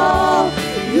fall,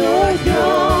 your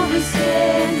throne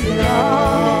withstands it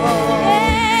all.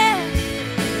 Yeah.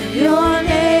 Your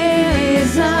name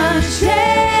is unshaken.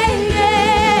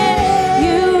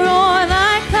 You roar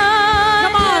like thunder.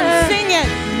 Come on, sing it.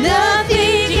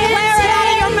 Nothing can Declare it out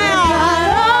of your tame mouth. God.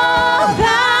 All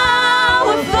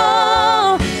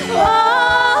powerful,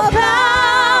 all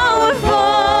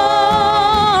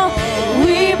powerful.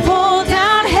 We pull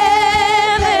down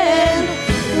heaven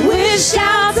with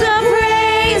shouts of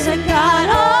praise to God.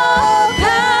 All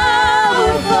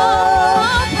powerful,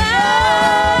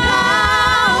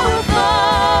 powerful.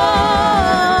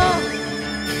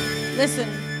 Listen,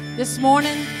 this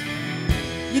morning,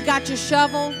 you got your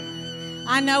shovel.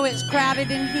 I know it's crowded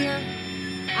in here.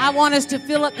 I want us to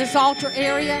fill up this altar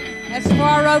area as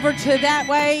far over to that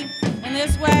way and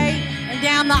this way and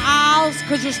down the aisles,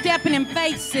 because you're stepping in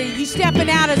faith, see. You're stepping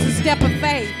out as a step of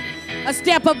faith, a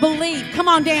step of belief. Come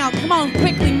on down. Come on,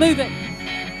 quickly move it.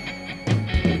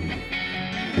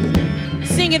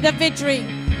 Sing it, the victory.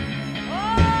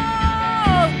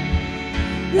 Oh!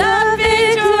 The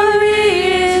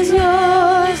victory is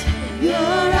yours.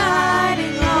 You're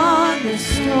riding on the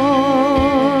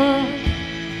storm.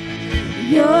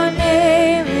 Your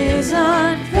name is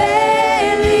unfailing.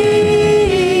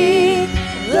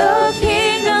 Though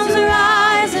kingdoms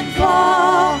rise and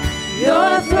fall,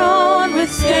 your throne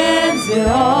withstands it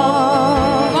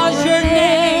all. 'Cause your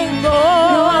name,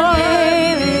 Lord. Your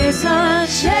name is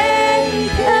unshaken.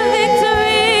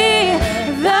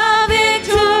 The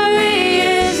victory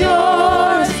is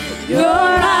yours.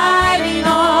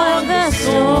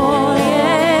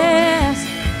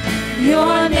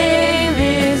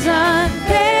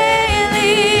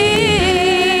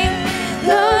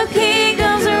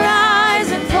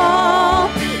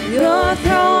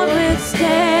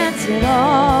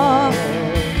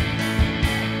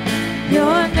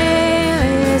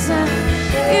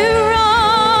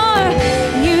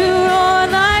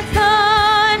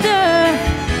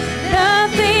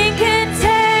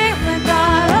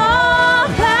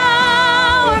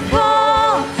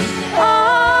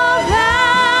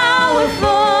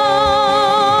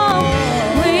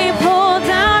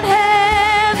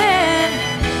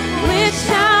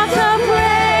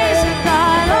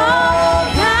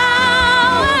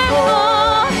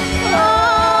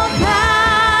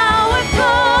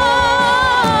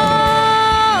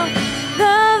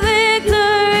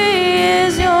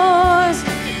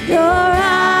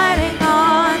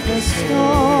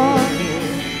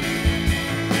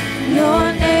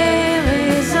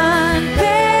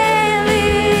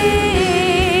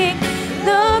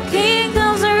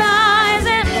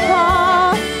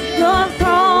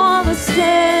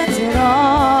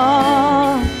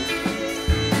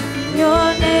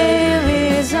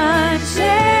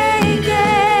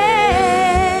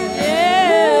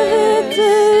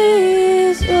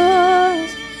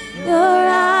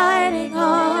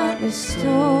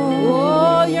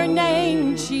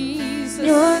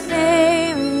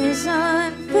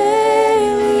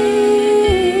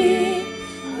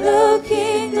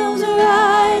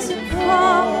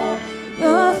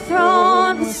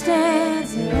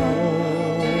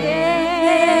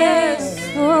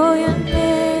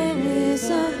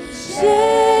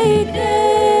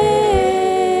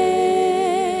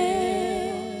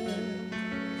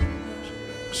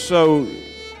 So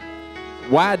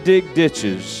why dig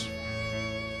ditches?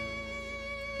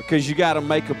 Because you got to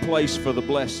make a place for the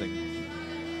blessing.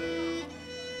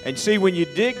 And see, when you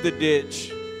dig the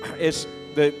ditch, it's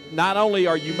that not only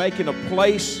are you making a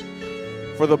place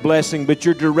for the blessing, but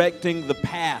you're directing the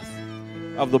path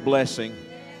of the blessing.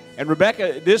 And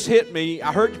Rebecca, this hit me.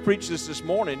 I heard you preach this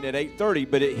morning at 8:30,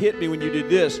 but it hit me when you did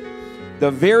this.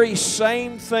 The very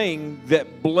same thing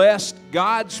that blessed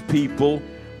God's people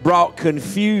brought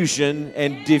confusion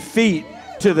and defeat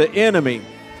to the enemy.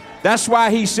 That's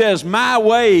why he says, my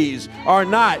ways are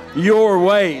not your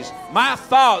ways. My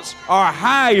thoughts are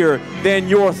higher than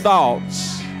your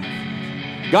thoughts.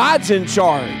 God's in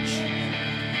charge.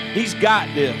 He's got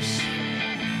this.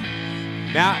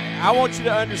 Now, I want you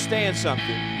to understand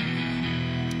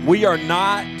something. We are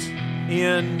not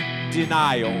in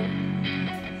denial.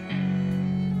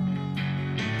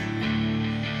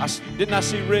 Didn't I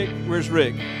see Rick? Where's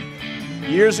Rick?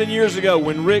 Years and years ago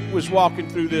when Rick was walking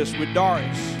through this with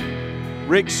Doris,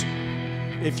 Rick's,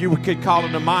 if you could call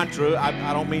it a mantra,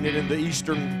 I don't mean it in the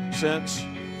Eastern sense,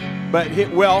 but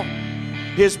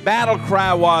his battle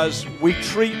cry was, we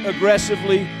treat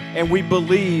aggressively and we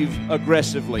believe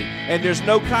aggressively. And there's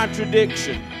no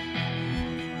contradiction.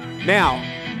 Now,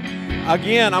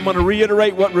 again, I'm going to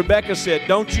reiterate what Rebecca said.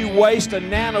 Don't you waste a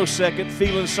nanosecond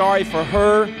feeling sorry for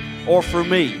her or for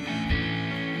me.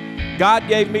 God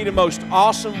gave me the most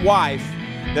awesome wife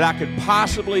that I could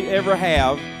possibly ever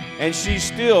have, and she's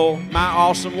still my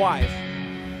awesome wife.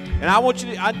 And I want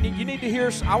you to, I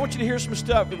want you to hear some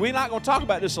stuff. We're not going to talk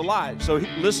about this a lot, so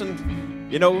listen,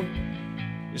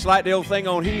 it's like the old thing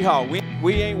on Hee Haw.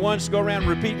 We ain't ones to go around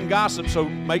repeating gossip, so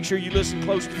make sure you listen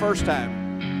close the first time.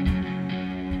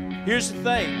 Here's the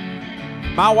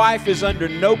thing. My wife is under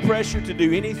no pressure to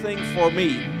do anything for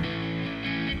me.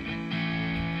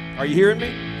 Are you hearing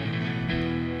me?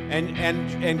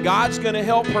 And God's going to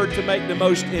help her to make the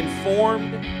most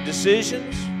informed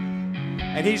decisions.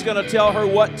 And He's going to tell her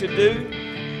what to do.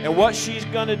 And what she's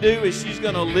going to do is she's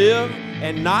going to live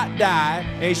and not die.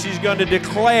 And she's going to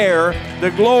declare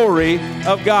the glory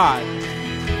of God.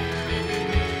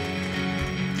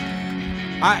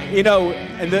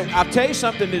 I'll tell you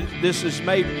something that this has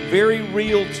made very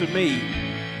real to me.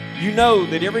 You know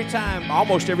that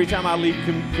almost every time I lead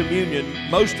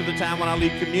communion, most of the time when I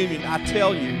lead communion, I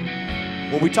tell you,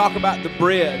 when we talk about the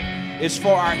bread, it's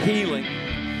for our healing.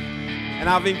 And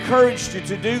I've encouraged you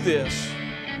to do this.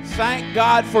 Thank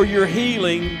God for your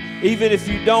healing, even if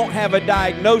you don't have a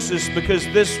diagnosis, because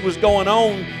this was going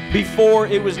on before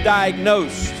it was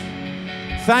diagnosed.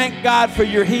 Thank God for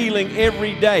your healing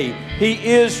every day. He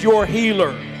is your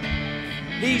healer.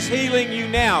 He's healing you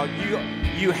now.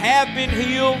 You have been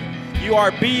healed, you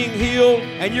are being healed,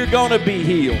 and you're going to be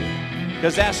healed,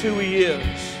 because that's who He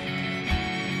is.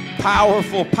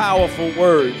 Powerful, powerful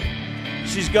word.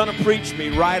 She's going to preach me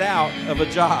right out of a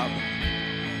job.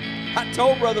 I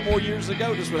told Brother Moore years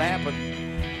ago this would happen.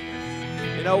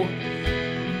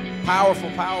 Powerful,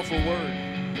 powerful word.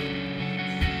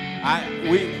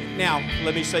 Now,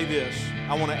 let me say this.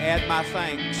 I want to add my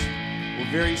thanks.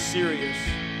 We're very serious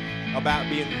about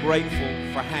being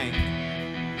grateful for Hank.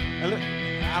 And look,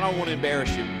 I don't want to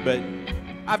embarrass you, but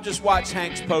I've just watched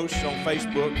Hank's posts on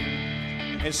Facebook,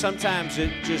 and sometimes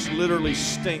it just literally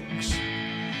stinks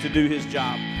to do his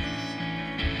job.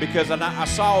 Because I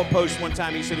saw a post one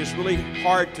time, he said it's really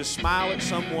hard to smile at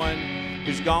someone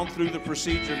who's gone through the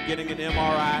procedure of getting an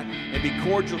MRI and be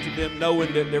cordial to them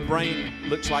knowing that their brain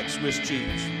looks like Swiss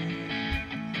cheese.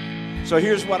 So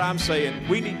here's what I'm saying.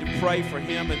 We need to pray for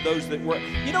him and those that work.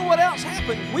 You know what else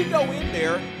happened? We go in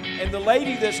there, and the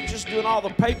lady that's just doing all the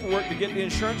paperwork to get the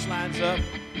insurance lines up,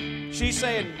 she's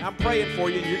saying, I'm praying for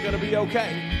you and you're going to be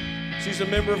okay. She's a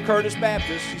member of Curtis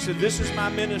Baptist. She said, this is my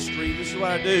ministry. This is what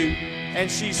I do.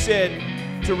 And she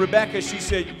said to Rebecca, she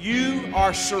said, you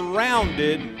are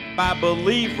surrounded by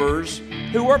believers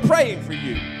who are praying for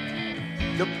you.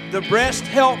 The Breast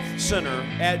Health Center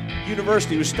at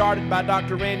University was started by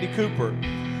Dr. Randy Cooper.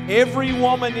 Every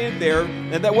woman in there,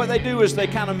 and what they do is they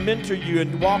kind of mentor you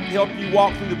and help you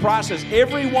walk through the process.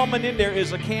 Every woman in there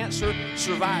is a cancer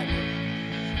survivor.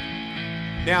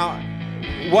 Now,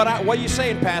 what are you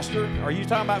saying, Pastor? Are you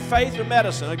talking about faith or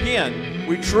medicine? Again,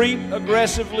 we treat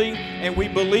aggressively and we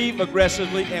believe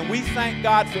aggressively, and we thank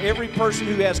God for every person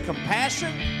who has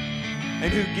compassion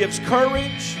and who gives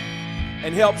courage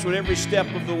and helps with every step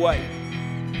of the way.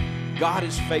 God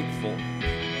is faithful.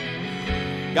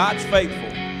 God's faithful.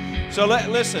 So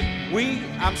listen,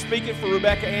 I'm speaking for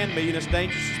Rebecca and me, and it's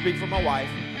dangerous to speak for my wife.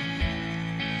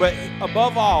 But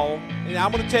above all, and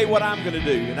I'm going to tell you what I'm going to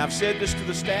do. And I've said this to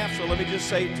the staff, so let me just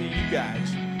say it to you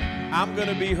guys. I'm going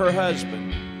to be her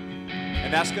husband.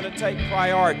 And that's going to take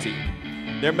priority.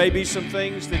 There may be some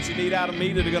things that you need out of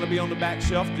me that are going to be on the back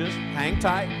shelf. Just hang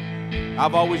tight.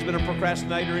 I've always been a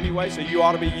procrastinator anyway, so you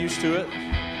ought to be used to it.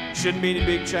 Shouldn't be any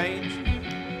big change.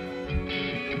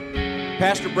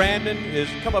 Pastor Brandon is,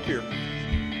 come up here.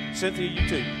 Cynthia, you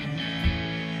too.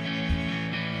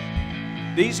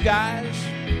 These guys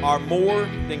are more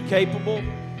than capable,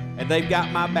 and they've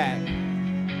got my back.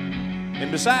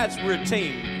 And besides, we're a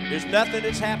team. There's nothing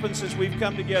that's happened since we've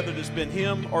come together that's been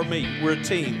him or me. We're a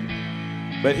team.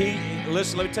 But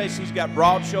listen, let me tell you, he's got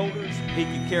broad shoulders. He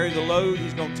can carry the load.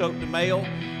 He's going to tote the mail.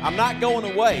 I'm not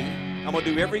going away. I'm going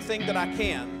to do everything that I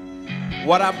can.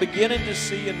 What I'm beginning to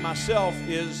see in myself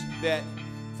is that,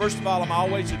 first of all, I'm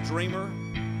always a dreamer,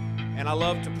 and I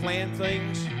love to plan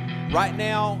things. Right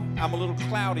now, I'm a little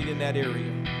cloudy in that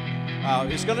area.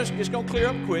 It's gonna clear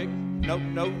up quick. No.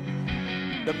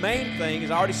 The main thing is,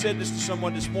 I already said this to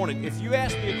someone this morning. If you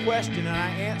ask me a question and I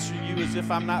answer you as if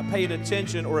I'm not paying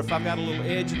attention or if I've got a little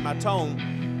edge in my tone,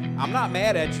 I'm not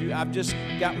mad at you. I've just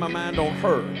got my mind on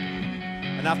her.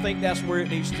 And I think that's where it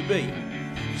needs to be.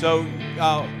 So,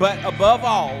 but above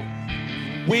all,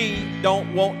 we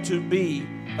don't want to be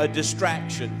a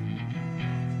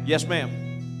distraction. Yes,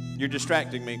 ma'am. You're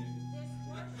distracting me.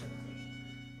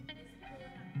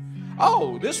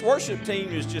 Oh, this worship team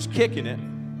is just kicking it.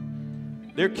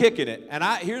 They're kicking it. And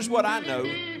here's what I know.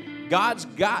 God's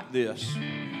got this.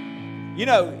 You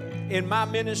know, in my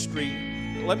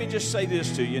ministry, let me just say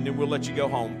this to you, and then we'll let you go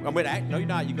home. No, you're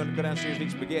not. You're going to go downstairs and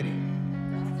eat spaghetti.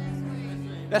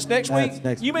 That's next week?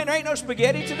 You mean there ain't no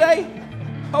spaghetti today?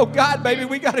 Oh, God, baby,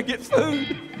 we got to get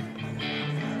food.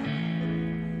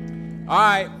 All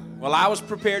right. Well, I was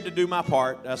prepared to do my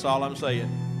part. That's all I'm saying.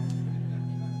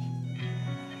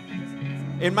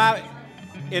 In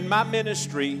my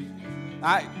ministry,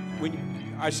 I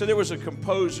said there was a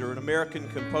composer, an American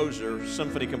composer,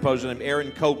 symphony composer named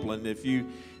Aaron Copland. If you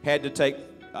had to take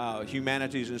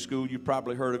humanities in school, you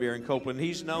probably heard of Aaron Copland.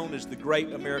 He's known as the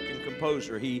great American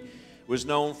composer. He was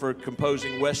known for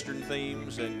composing Western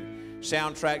themes and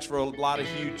soundtracks for a lot of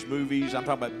huge movies. I'm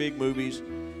talking about big movies.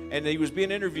 And he was being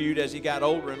interviewed as he got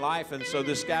older in life. And so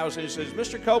this guy was saying, he says,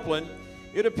 Mr. Copland,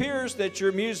 it appears that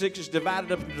your music is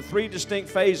divided up into 3 distinct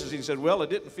phases. He said, well, it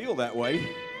didn't feel that way.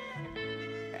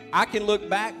 I can look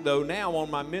back, though, now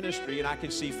on my ministry, and I can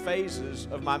see phases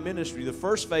of my ministry. The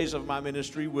first phase of my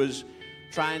ministry was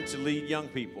trying to lead young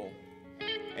people.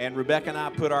 And Rebecca and I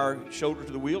put our shoulder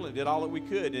to the wheel and did all that we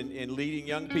could in leading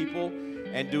young people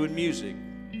and doing music.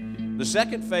 The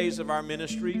second phase of our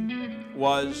ministry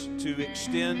was to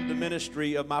extend the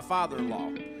ministry of my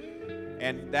father-in-law.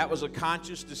 And that was a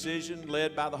conscious decision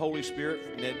led by the Holy Spirit.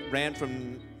 And it ran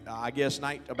from,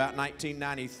 about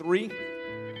 1993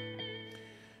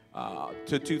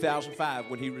 to 2005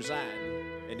 when he resigned.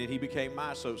 And then he became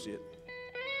my associate.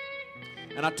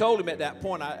 And I told him at that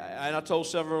point, I told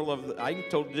I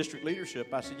told the district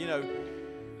leadership, I said, you know,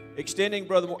 extending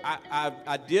Brother Moore,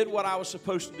 I did what I was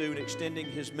supposed to do in extending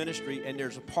his ministry, and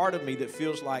there's a part of me that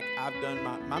feels like I've done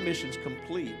my mission's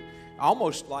complete.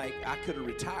 Almost like I could have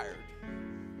retired.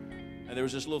 And there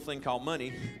was this little thing called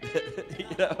money. You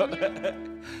know?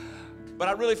 But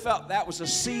I really felt that was a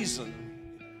season.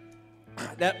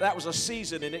 That was a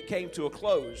season, and it came to a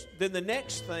close. Then the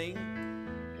next thing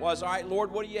was, all right,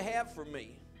 Lord, what do you have for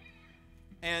me?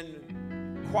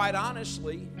 And quite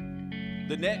honestly,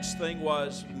 the next thing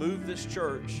was move this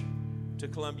church to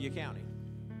Columbia County.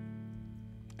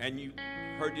 And you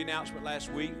heard the announcement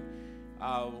last week.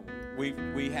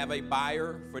 We have a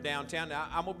buyer for downtown. Now,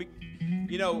 I'm gonna be,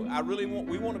 you know,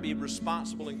 we want to be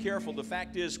responsible and careful. The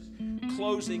fact is,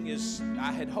 closing is,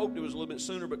 I had hoped it was a little bit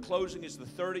sooner, but closing is the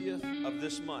 30th of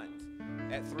this month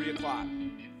at 3 o'clock.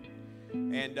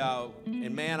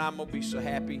 And man, I'm gonna be so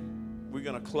happy. We're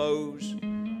gonna close.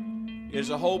 There's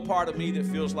a whole part of me that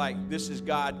feels like this is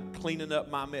God cleaning up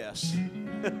my mess.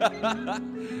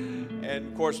 And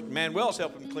of course, Manuel's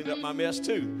helping clean up my mess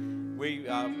too.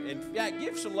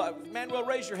 Give some love. Manuel,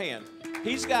 raise your hand.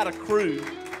 He's got a crew,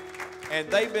 and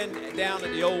they've been down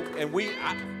at the old. And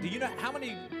do you know how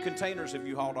many containers have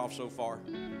you hauled off so far?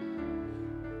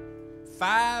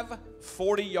 5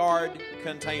 40-yard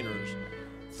containers.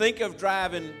 Think of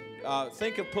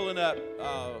pulling up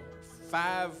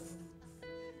 5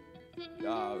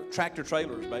 tractor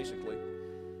trailers, basically,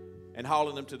 and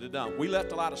hauling them to the dump. We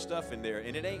left a lot of stuff in there,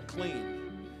 and it ain't clean.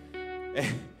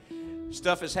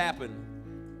 Stuff has happened.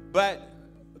 But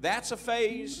that's a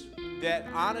phase that,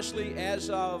 honestly, as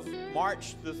of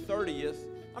March the 30th,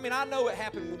 I mean, I know it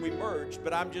happened when we merged,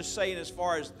 but I'm just saying as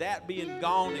far as that being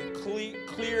gone and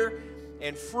clear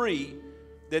and free,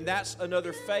 then that's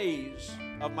another phase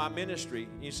of my ministry.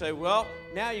 You say, well,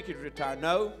 now you could retire.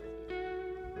 No.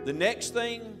 The next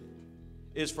thing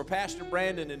is for Pastor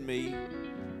Brandon and me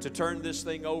to turn this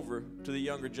thing over to the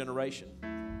younger generation.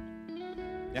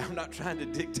 Now, I'm not trying to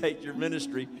dictate your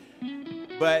ministry,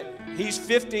 but he's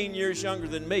 15 years younger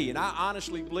than me, and I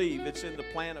honestly believe it's in the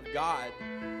plan of God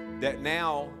that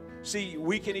now, see,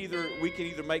 we can either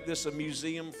make this a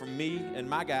museum for me and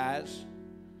my guys,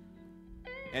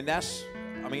 and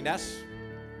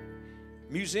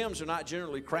museums are not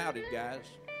generally crowded, guys.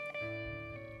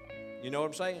 You know what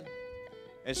I'm saying?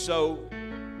 And so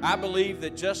I believe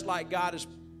that just like God has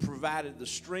provided the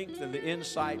strength and the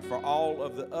insight for all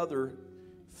of the other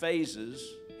phases,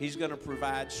 He's going to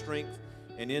provide strength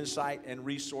and insight and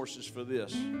resources for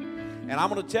this. And I'm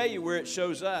going to tell you where it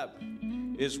shows up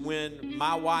is when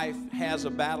my wife has a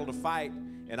battle to fight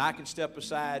and I can step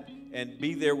aside and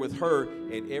be there with her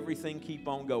and everything keep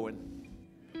on going.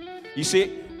 You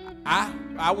see,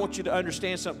 I want you to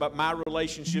understand something about my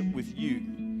relationship with you.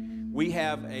 We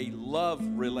have a love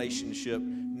relationship,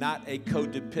 not a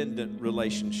codependent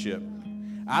relationship.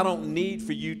 I don't need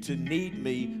for you to need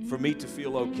me for me to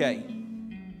feel okay.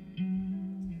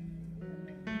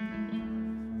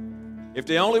 If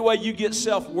the only way you get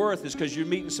self-worth is because you're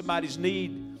meeting somebody's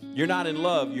need, you're not in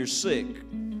love, you're sick.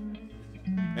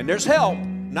 And there's help,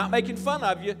 not making fun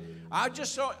of you.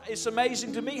 It's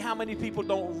amazing to me how many people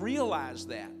don't realize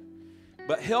that.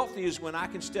 But healthy is when I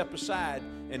can step aside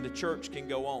and the church can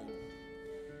go on.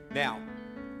 Now,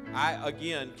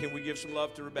 can we give some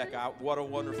love to Rebecca? What a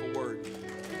wonderful word.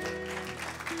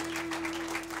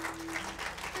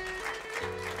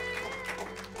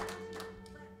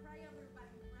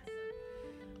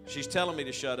 She's telling me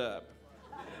to shut up.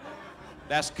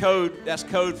 That's code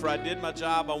for I did my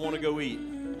job, I want to go eat.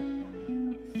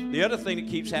 The other thing that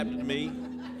keeps happening to me,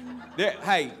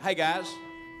 hey guys,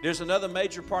 there's another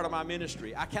major part of my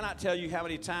ministry. I cannot tell you how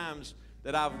many times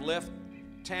that I've left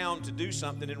town to do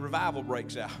something and revival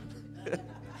breaks out.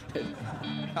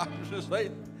 I'm just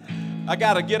saying, I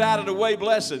got to get out of the way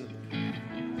blessing.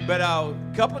 But a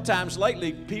couple of times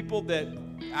lately, people that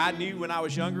I knew when I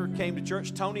was younger came to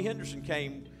church. Tony Henderson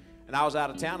came, and I was out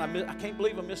of town. I can't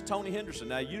believe I missed Tony Henderson.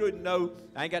 Now, you didn't know,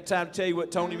 I ain't got time to tell you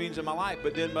what Tony means in my life,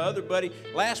 but then my other buddy,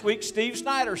 last week, Steve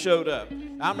Snyder showed up.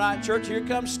 I'm not in church, here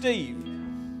comes Steve.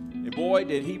 And boy,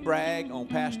 did he brag on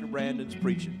Pastor Brandon's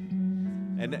preaching.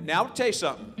 And now I'll tell you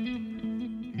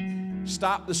something.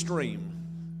 Stop the stream.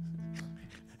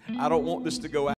 I don't want this to go out.